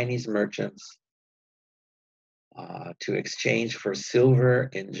from Chinese merchants to exchange for silver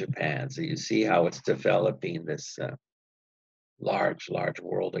in Japan. So you see how it's developing this large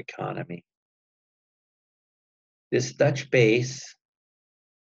world economy. This Dutch base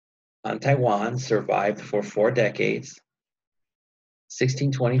on Taiwan survived for 4 decades,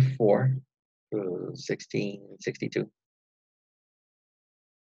 1624 through 1662,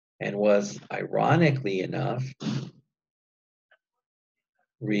 and was, ironically enough,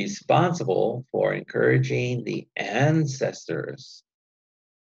 responsible for encouraging the ancestors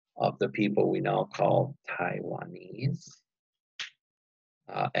of the people we now call Taiwanese,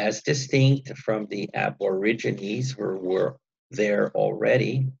 as distinct from the Aborigines who were there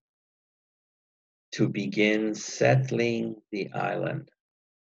already, to begin settling the island.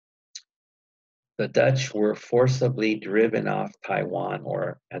 The Dutch were forcibly driven off Taiwan,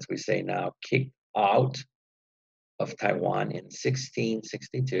 or as we say now, kicked out of Taiwan in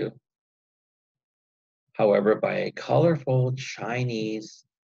 1662. However, by a colorful Chinese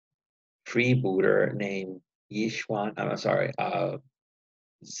freebooter named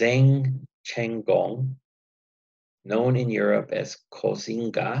Zheng Chenggong, known in Europe as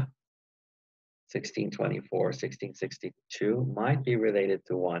Koxinga, 1624, 1662, might be related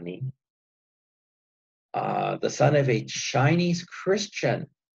to Wani. The son of a Chinese Christian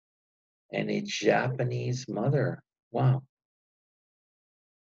and a Japanese mother. Wow.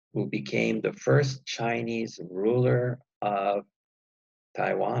 Who became the first Chinese ruler of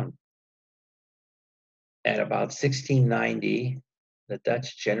Taiwan. At about 1690, the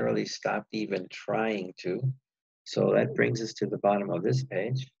Dutch generally stopped even trying to. So that brings us to the bottom of this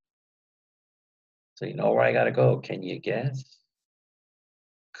page. So you know where I gotta go. Can you guess?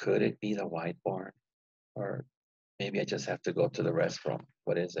 Could it be the White Barn? Or maybe I just have to go to the restroom.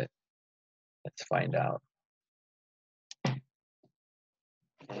 What is it? Let's find out.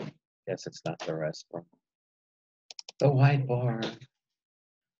 Guess it's not the restroom. The whiteboard.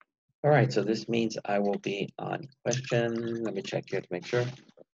 All right, so this means I will be on question. Let me check here to make sure.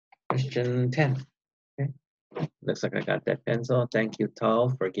 Question 10. Okay. Looks like I got that pencil. Thank you, Tal,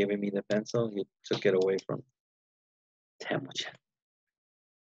 for giving me the pencil. You took it away from Temujin.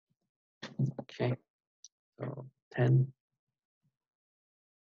 Okay, so 10.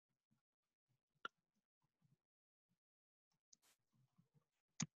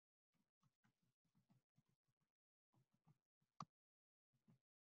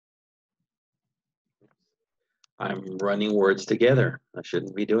 I'm running words together. I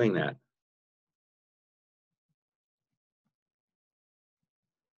shouldn't be doing that.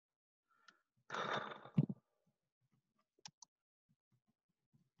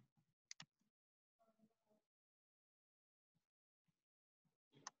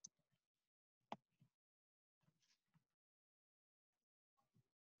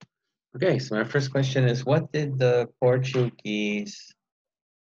 Okay, so my first question is, what did the Portuguese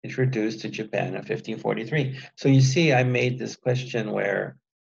introduce to Japan in 1543? So you see, I made this question where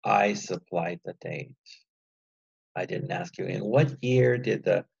I supplied the date. I didn't ask you, in what year did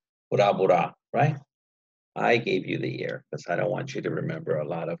the Bura Bura, right? I gave you the year because I don't want you to remember a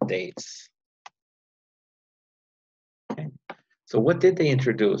lot of dates. Okay. So what did they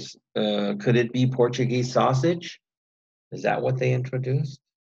introduce? Could it be Portuguese sausage? Is that what they introduced?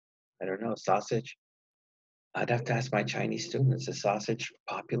 I don't know, sausage. I'd have to ask my Chinese students, is sausage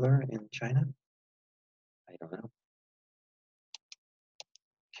popular in China? I don't know.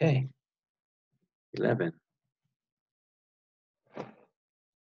 Okay, 11.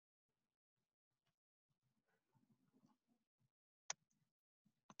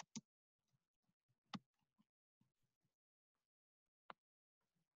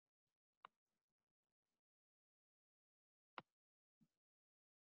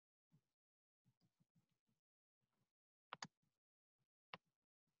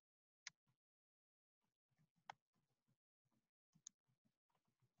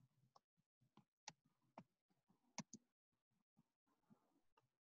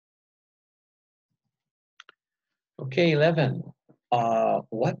 Okay, 11.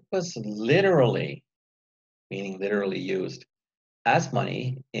 What was literally, meaning literally used, as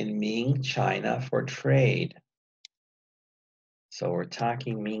money in Ming China for trade? So we're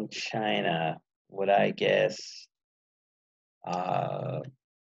talking Ming China. Would I guess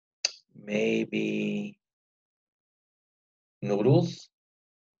maybe noodles?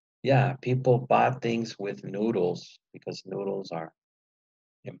 Yeah, people bought things with noodles because noodles are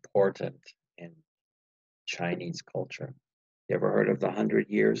important in Chinese culture. You ever heard of the 100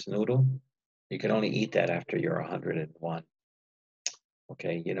 years noodle? You can only eat that after you're 101.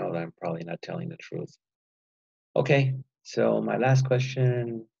 Okay, you know that I'm probably not telling the truth. Okay, so my last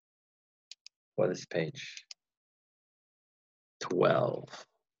question for this page, 12.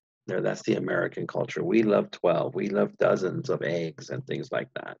 There, that's the American culture. We love 12. We love dozens of eggs and things like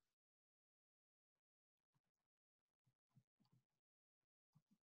that.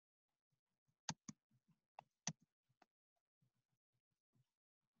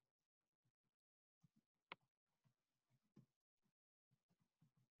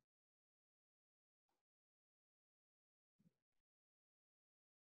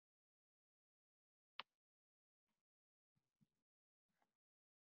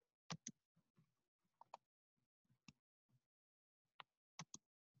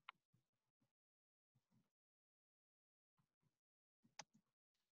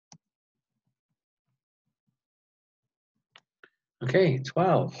 Okay,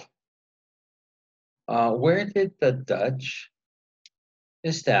 12. Where did the Dutch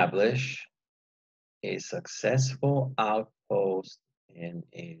establish a successful outpost in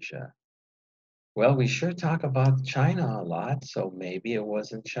Asia? Well, we sure talk about China a lot, so maybe it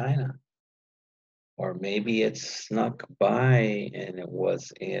wasn't China. Or maybe it snuck by and it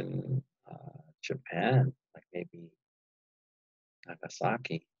was in Japan, like maybe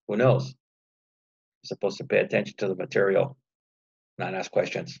Nagasaki. Who knows? You're supposed to pay attention to the material, not ask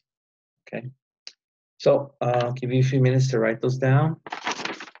questions. Okay. So I'll give you a few minutes to write those down.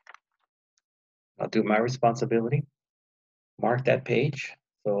 I'll do my responsibility. Mark that page.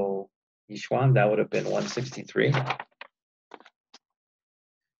 So Yishuan, that would have been 163.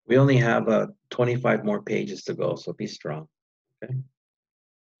 We only have 25 more pages to go, so be strong. Okay.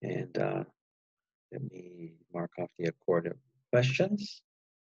 And let me mark off the accorded questions.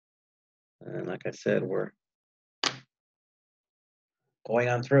 And like I said, we're going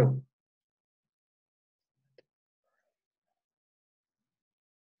on through.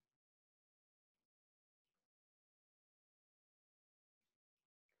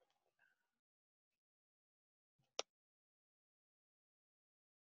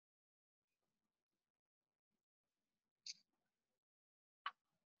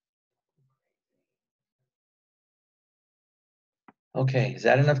 Okay, is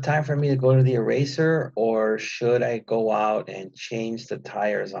that enough time for me to go to the eraser, or should I go out and change the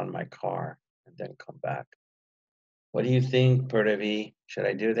tires on my car and then come back? What do you think, Purdevi? Should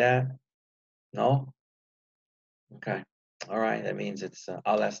I do that? No? Okay. All right, that means it's,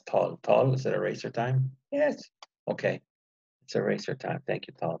 I'll ask Tal. Tal, is it eraser time? Yes. Okay, it's eraser time. Thank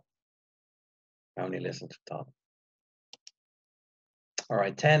you, Tal. I only listen to Tal. All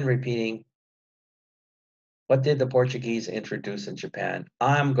right, 10, repeating. What did the Portuguese introduce in Japan?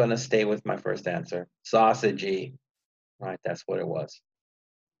 I'm going to stay with my first answer. Sausage. Right, that's what it was.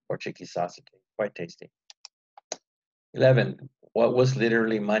 Portuguese sausage. Quite tasty. 11. What was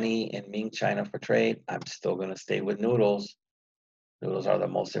literally money in Ming China for trade? I'm still going to stay with noodles. Noodles are the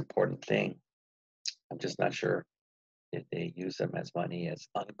most important thing. I'm just not sure if they use them as money as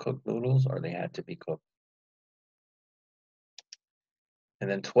uncooked noodles or they had to be cooked. And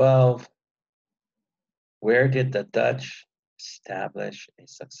then 12. Where did the Dutch establish a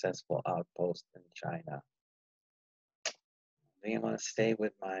successful outpost in China? I think I'm going to stay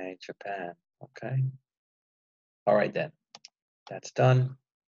with my Japan. Okay. All right, then. That's done.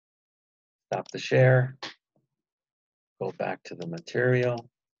 Stop the share. Go back to the material.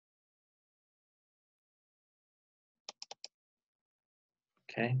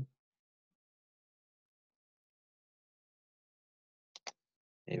 Okay.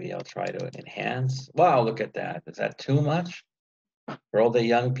 Maybe I'll try to enhance. Wow, look at that. Is that too much? For all the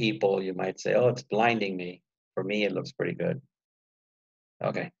young people, you might say, oh, it's blinding me. For me, it looks pretty good.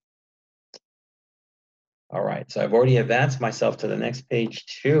 Okay. All right, so I've already advanced myself to the next page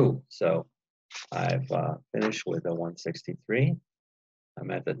too. So I've finished with the 163.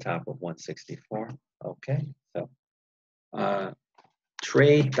 I'm at the top of 164. Okay, so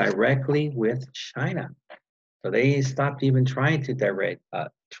trade directly with China. So they stopped even trying to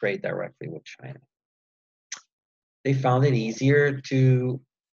trade directly with China. They found it easier to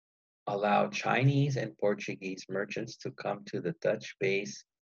allow Chinese and Portuguese merchants to come to the Dutch base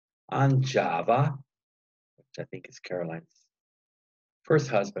on Java, which I think is Caroline's first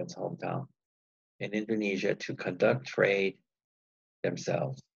husband's hometown, in Indonesia to conduct trade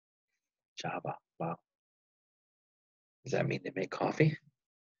themselves. Java, wow. Does that mean they make coffee?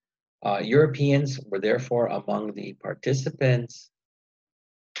 Europeans were therefore among the participants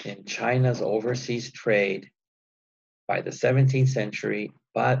in China's overseas trade by the 17th century,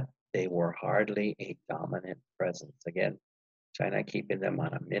 but they were hardly a dominant presence. Again, China keeping them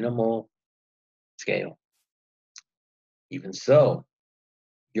on a minimal scale. Even so,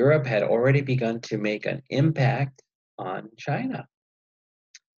 Europe had already begun to make an impact on China.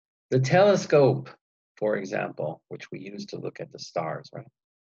 The telescope, for example, which we use to look at the stars, right,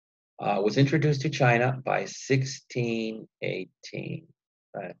 was introduced to China by 1618.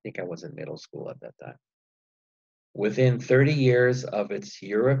 I think I was in middle school at that time. Within 30 years of its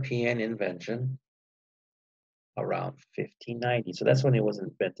European invention, around 1590, so that's when it was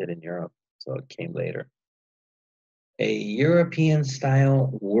invented in Europe, so it came later. A European-style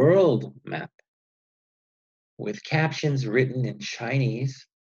world map with captions written in Chinese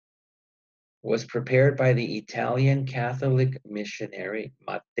was prepared by the Italian Catholic missionary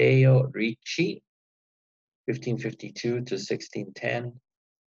Matteo Ricci, 1552 to 1610,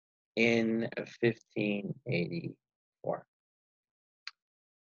 in 1584.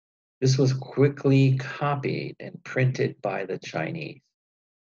 This was quickly copied and printed by the Chinese.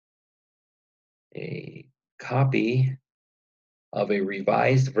 A copy of a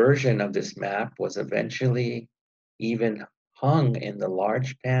revised version of this map was eventually even hung in the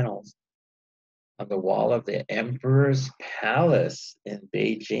large panels on the wall of the Emperor's Palace in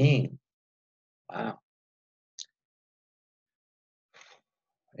Beijing. Wow.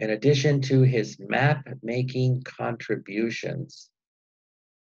 In addition to his map-making contributions,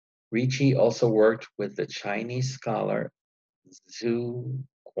 Ricci also worked with the Chinese scholar Zhu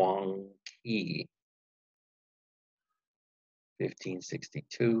Guangqi,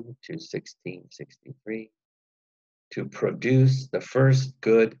 1562 to 1663, to produce the first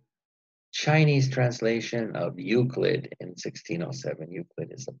good Chinese translation of Euclid in 1607.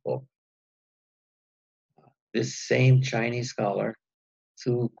 Euclid is a book. This same Chinese scholar,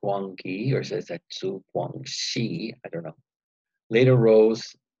 Zhu Guangqi, or says that Zhu Guangxi, I don't know, later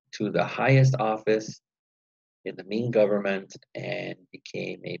rose to the highest office in the Ming government and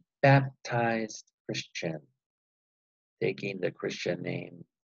became a baptized Christian, taking the Christian name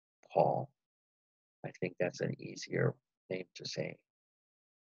Paul. I think that's an easier name to say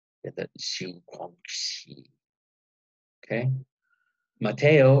than the Zhu Guangxi. Okay.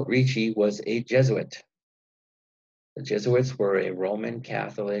 Matteo Ricci was a Jesuit. The Jesuits were a Roman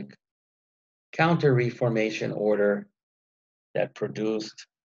Catholic Counter-Reformation order that produced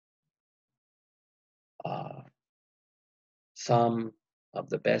some of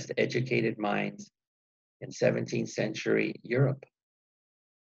the best educated minds in 17th century Europe.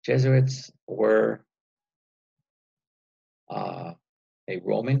 Jesuits were a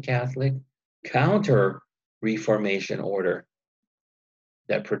Roman Catholic counter-Reformation order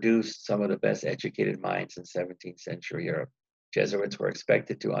that produced some of the best educated minds in 17th century Europe. Jesuits were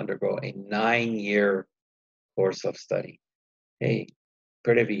expected to undergo a 9-year course of study. Hey,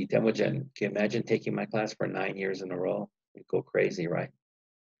 Prithvi, Temujin, can you imagine taking my class for 9 years in a row? You'd go crazy, right?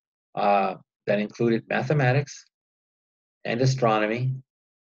 That included mathematics and astronomy,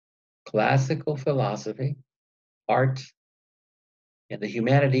 classical philosophy, art, and the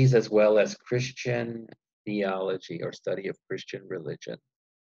humanities, as well as Christian theology or study of Christian religion.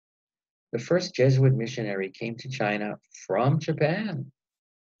 The first Jesuit missionary came to China from Japan.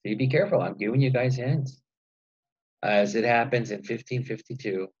 So you be careful, I'm giving you guys hints. As it happens in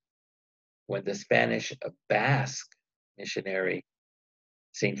 1552, when the Spanish Basque missionary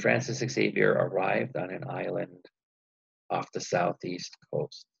St. Francis Xavier arrived on an island off the southeast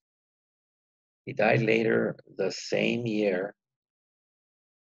coast. He died later the same year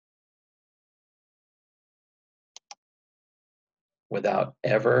without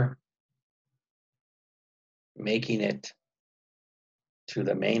ever making it to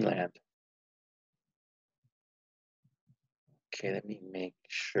the mainland. Okay, let me make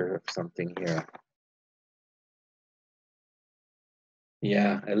sure of something here.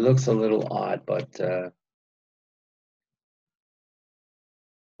 Yeah, it looks a little odd, but,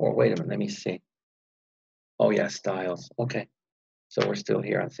 or wait a minute, let me see. Oh yeah, Styles, okay. So we're still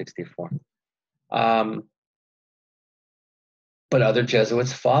here on 64. But other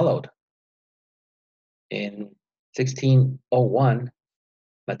Jesuits followed. In 1601,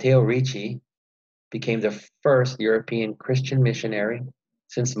 Matteo Ricci became the first European Christian missionary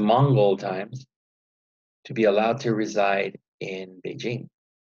since Mongol times to be allowed to reside in Beijing.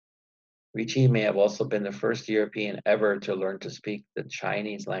 Ricci may have also been the first European ever to learn to speak the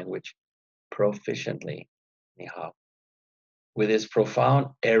Chinese language proficiently. Nihao. With his profound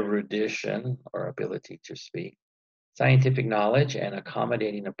erudition, or ability to speak, scientific knowledge, and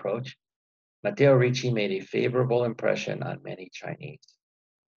accommodating approach, Matteo Ricci made a favorable impression on many Chinese.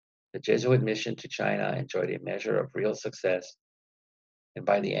 The Jesuit mission to China enjoyed a measure of real success, and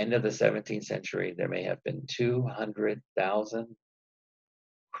by the end of the 17th century, there may have been 200,000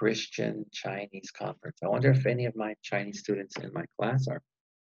 Christian Chinese converts. I wonder if any of my Chinese students in my class are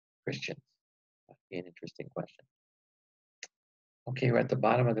Christians. That'd be an interesting question. Okay, we're at the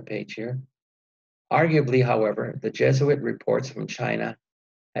bottom of the page here. Arguably, however, the Jesuit reports from China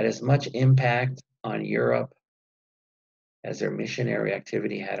had as much impact on Europe as their missionary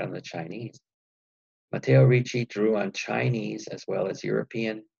activity had on the Chinese. Matteo Ricci drew on Chinese as well as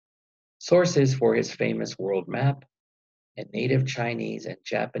European sources for his famous world map, and native Chinese and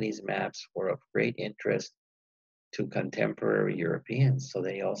Japanese maps were of great interest to contemporary Europeans, so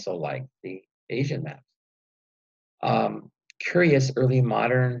they also liked the Asian maps. Curious early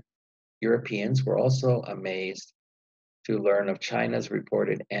modern Europeans were also amazed to learn of China's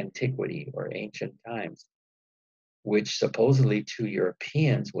reported antiquity or ancient times, which supposedly to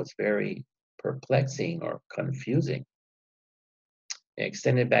Europeans was very perplexing or confusing. It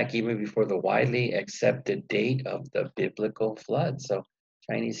extended back even before the widely accepted date of the biblical flood. So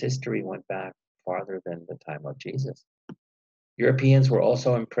Chinese history went back farther than the time of Jesus. Europeans were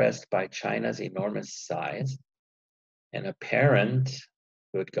also impressed by China's enormous size and apparent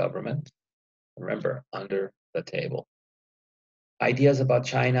good government. Remember, under the table. Ideas about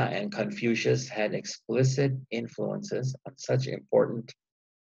China and Confucius had explicit influences on such important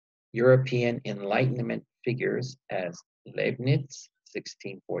European Enlightenment figures as Leibniz,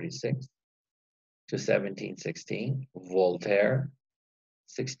 1646 to 1716, Voltaire,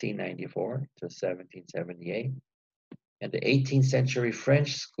 1694 to 1778, and the 18th century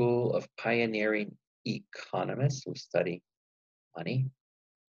French school of pioneering economists who study money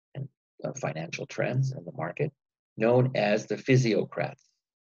and financial trends in the market, known as the physiocrats.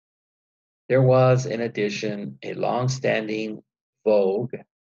 There was, in addition, a long-standing vogue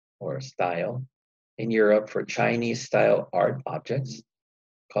or style in Europe for Chinese-style art objects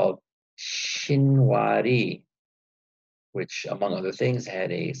called chinoiserie, which, among other things,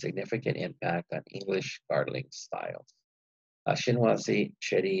 had a significant impact on English gardening styles.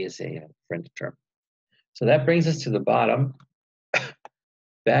 Chinoiserie is a French term. So that brings us to the bottom.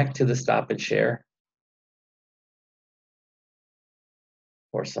 Back to the stop and share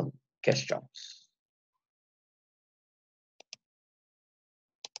for some questions.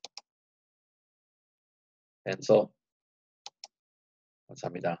 Pencil.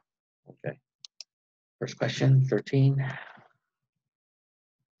 감사합니다. Okay. First question, 13.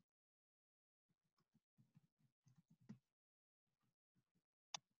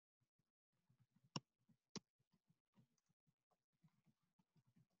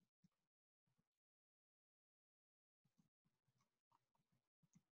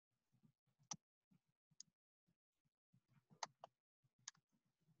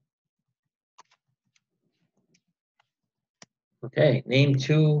 Okay, name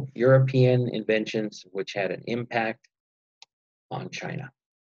 2 European inventions which had an impact on China.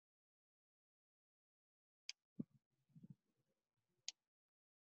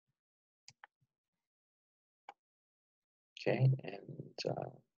 Okay, and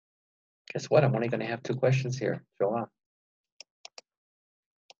guess what? I'm only going to have 2 questions here. Fill out.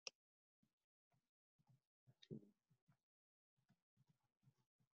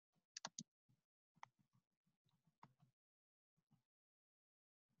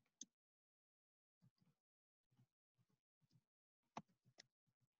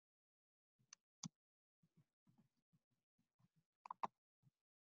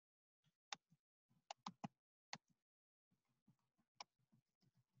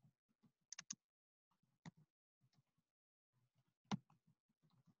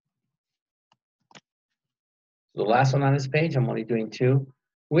 The last one on this page, I'm only doing 2.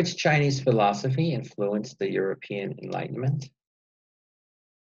 Which Chinese philosophy influenced the European Enlightenment?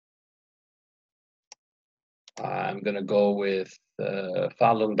 I'm going to go with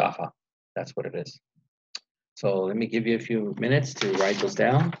Falun Dafa. That's what it is. So let me give you a few minutes to write those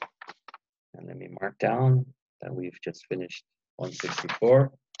down. And let me mark down that we've just finished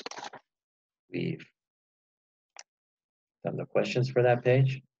 164. We've done the questions for that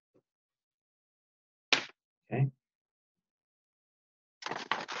page. Okay.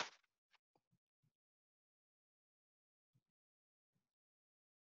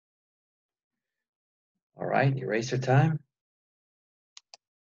 All right, eraser time.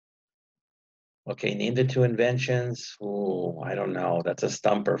 Okay, name the 2 inventions. Oh, I don't know. That's a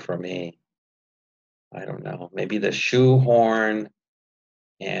stumper for me. I don't know. Maybe the shoehorn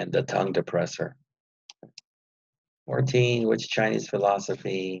and the tongue depressor. 14, which Chinese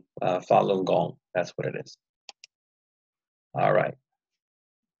philosophy? Falun Gong. That's what it is. All right.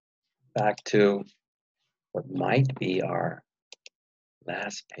 Back to what might be our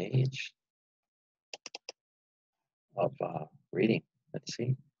last page of reading. Let's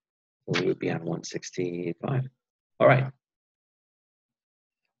see. We would be on 165. All right.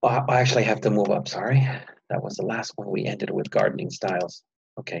 Well, I actually have to move up, sorry. That was the last one. We ended with gardening styles.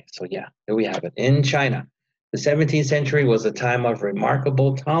 Okay, so yeah, here we have it. In China, the 17th century was a time of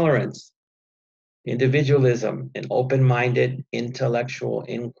remarkable tolerance, individualism, and open-minded intellectual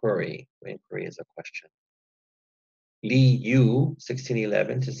inquiry. Inquiry is a question. Li Yu,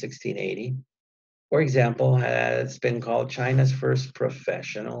 1611 to 1680, for example, has been called China's first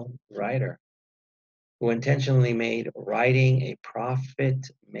professional writer, who intentionally made writing a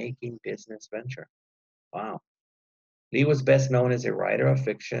profit-making business venture. Wow. Li was best known as a writer of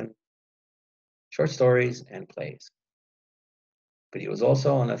fiction, short stories, and plays. But he was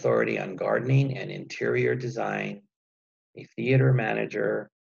also an authority on gardening and interior design, a theater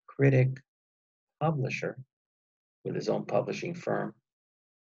manager, critic, publisher with his own publishing firm,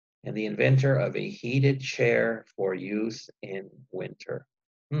 and the inventor of a heated chair for use in winter.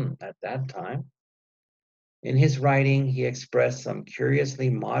 At that time, in his writing, he expressed some curiously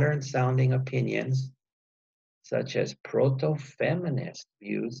modern-sounding opinions, such as proto-feminist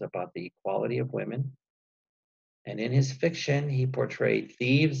views about the equality of women. And in his fiction, he portrayed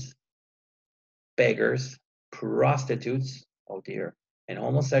thieves, beggars, prostitutes, oh dear, and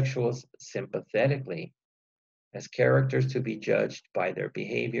homosexuals sympathetically as characters to be judged by their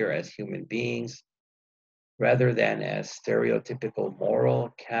behavior as human beings rather than as stereotypical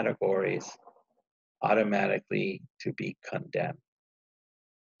moral categories automatically to be condemned.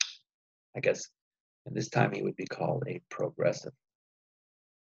 I guess at this time he would be called a progressive.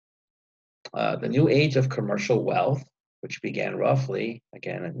 The new age of commercial wealth, which began roughly,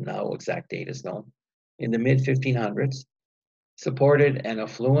 again, no exact date is known, in the mid-1500s, supported an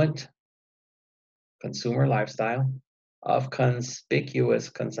affluent consumer lifestyle of conspicuous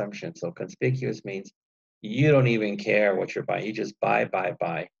consumption. So conspicuous means you don't even care what you're buying. You just buy.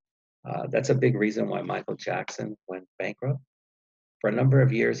 That's a big reason why Michael Jackson went bankrupt. For a number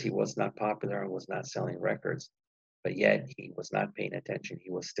of years, he was not popular and was not selling records, but yet he was not paying attention.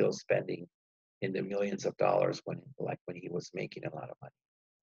 He was still spending in the millions of dollars when he was making a lot of money.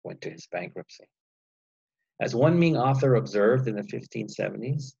 Went to his bankruptcy. As one Ming author observed in the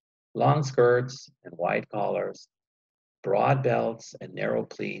 1570s, long skirts and wide collars broad belts and narrow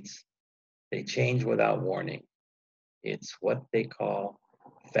pleats, they change without warning. It's what they call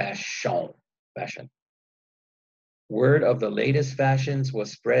fashion. Word of the latest fashions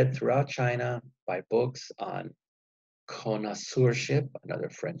was spread throughout China by books on connoisseurship, another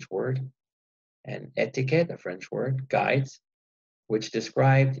French word, and etiquette, a French word, guides, which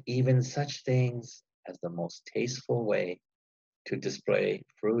described even such things as the most tasteful way to display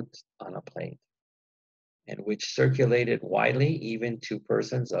fruit on a plate, and which circulated widely even to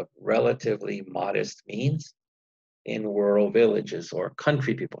persons of relatively modest means in rural villages or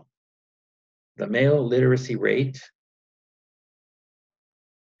country people. The male literacy rate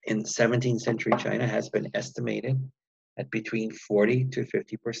in 17th century China has been estimated at between 40 to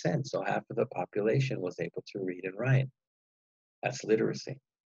 50%. So half of the population was able to read and write. That's literacy.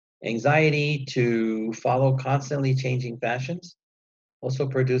 Anxiety to follow constantly changing fashions also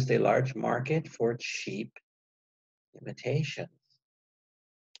produced a large market for cheap imitations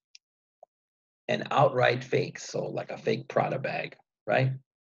and outright fakes. So like a fake Prada bag, right?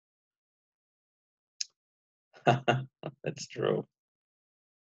 That's true.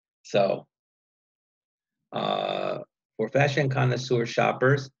 So for fashion connoisseur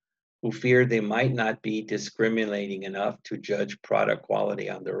shoppers who feared they might not be discriminating enough to judge product quality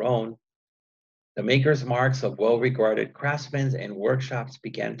on their own, the maker's marks of well-regarded craftsmen and workshops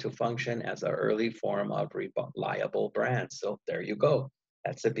began to function as an early form of reliable brands. So there you go.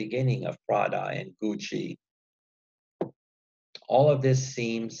 That's the beginning of Prada and Gucci. All of this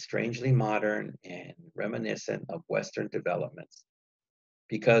seems strangely modern and reminiscent of Western developments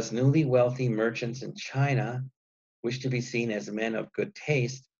because newly wealthy merchants in China wish to be seen as men of good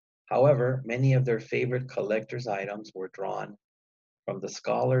taste. However, many of their favorite collector's items were drawn from the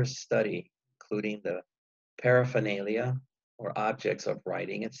scholar's study, including the paraphernalia or objects of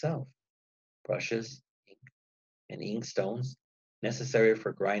writing itself, brushes, ink, and inkstones necessary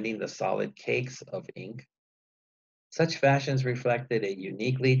for grinding the solid cakes of ink. Such fashions reflected a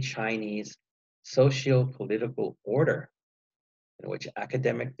uniquely Chinese socio-political order in which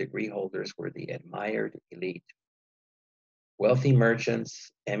academic degree holders were the admired elite. Wealthy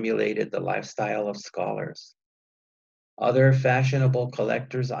merchants emulated the lifestyle of scholars. Other fashionable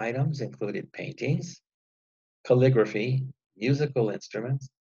collector's items included paintings, calligraphy, musical instruments,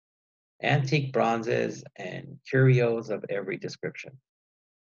 antique bronzes, and curios of every description.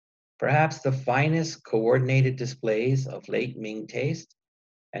 Perhaps the finest coordinated displays of late Ming taste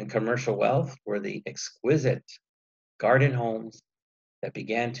and commercial wealth were the exquisite garden homes that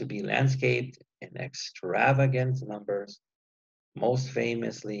began to be landscaped in extravagant numbers, most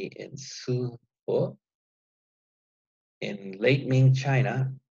famously in Suhu, in late Ming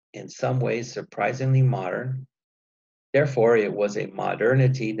China, in some ways surprisingly modern. Therefore, it was a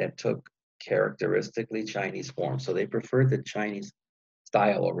modernity that took characteristically Chinese form. So they preferred the Chinese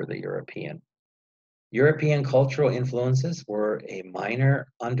style over the European. European cultural influences were a minor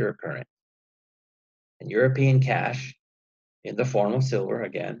undercurrent. And European cash, in the form of silver,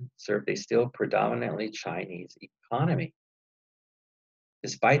 again, served a still predominantly Chinese economy.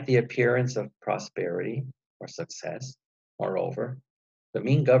 Despite the appearance of prosperity or success, moreover, the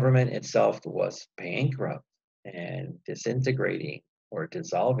Ming government itself was bankrupt and disintegrating or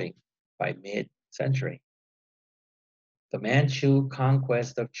dissolving by mid-century. The Manchu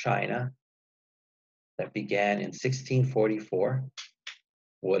conquest of China that began in 1644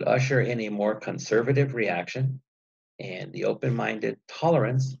 would usher in a more conservative reaction, and the open-minded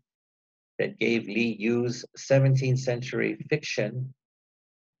tolerance that gave Li Yu's 17th century fiction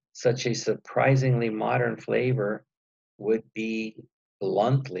such a surprisingly modern flavor would be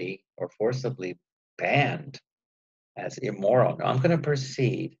bluntly or forcibly banned as immoral. Now I'm going to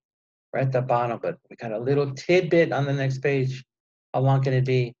proceed right at the bottom, but we got a little tidbit on the next page. How long can it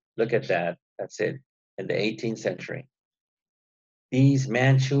be? Look at that. That's it. In the 18th century. These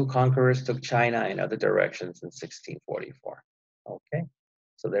Manchu conquerors took China in other directions in 1644. Okay,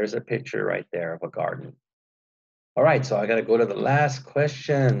 so there's a picture right there of a garden. All right, so I got to go to the last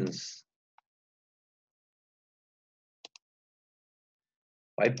questions.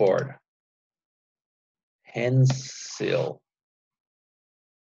 Whiteboard. Pencil.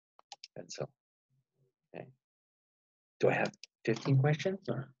 Pencil. Okay. Do I have 15 questions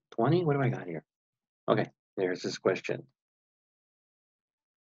or 20? What do I got here? Okay, there's this question.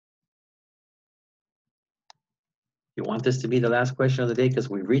 You want this to be the last question of the day because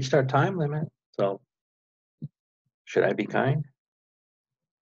we reached our time limit. So should I be kind?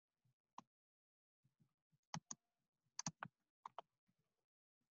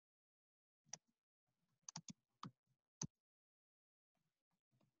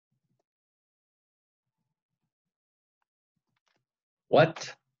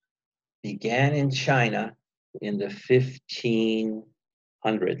 What began in China in the 1500s?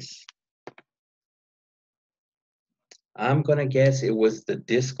 I'm going to guess it was the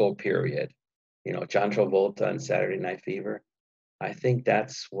disco period. You know, John Travolta and Saturday Night Fever. I think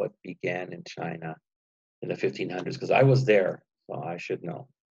that's what began in China in the 1500s because I was there, so I should know.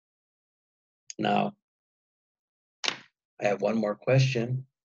 Now, I have one more question,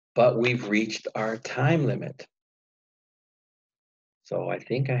 but we've reached our time limit. So I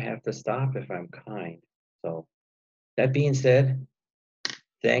think I have to stop if I'm kind. So that being said,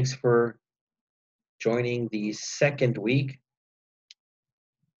 thanks for joining the second week,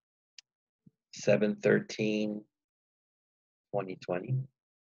 7/13/2020.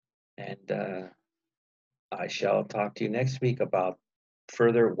 And I shall talk to you next week about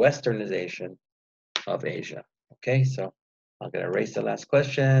further westernization of Asia. Okay, so I'm going to erase the last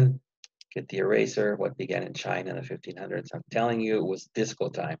question, get the eraser, what began in China in the 1500s. I'm telling you, it was disco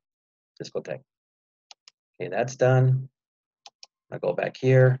time, discotheque. Okay, that's done. I'll go back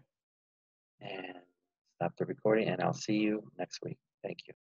here and stop the recording, and I'll see you next week. Thank you.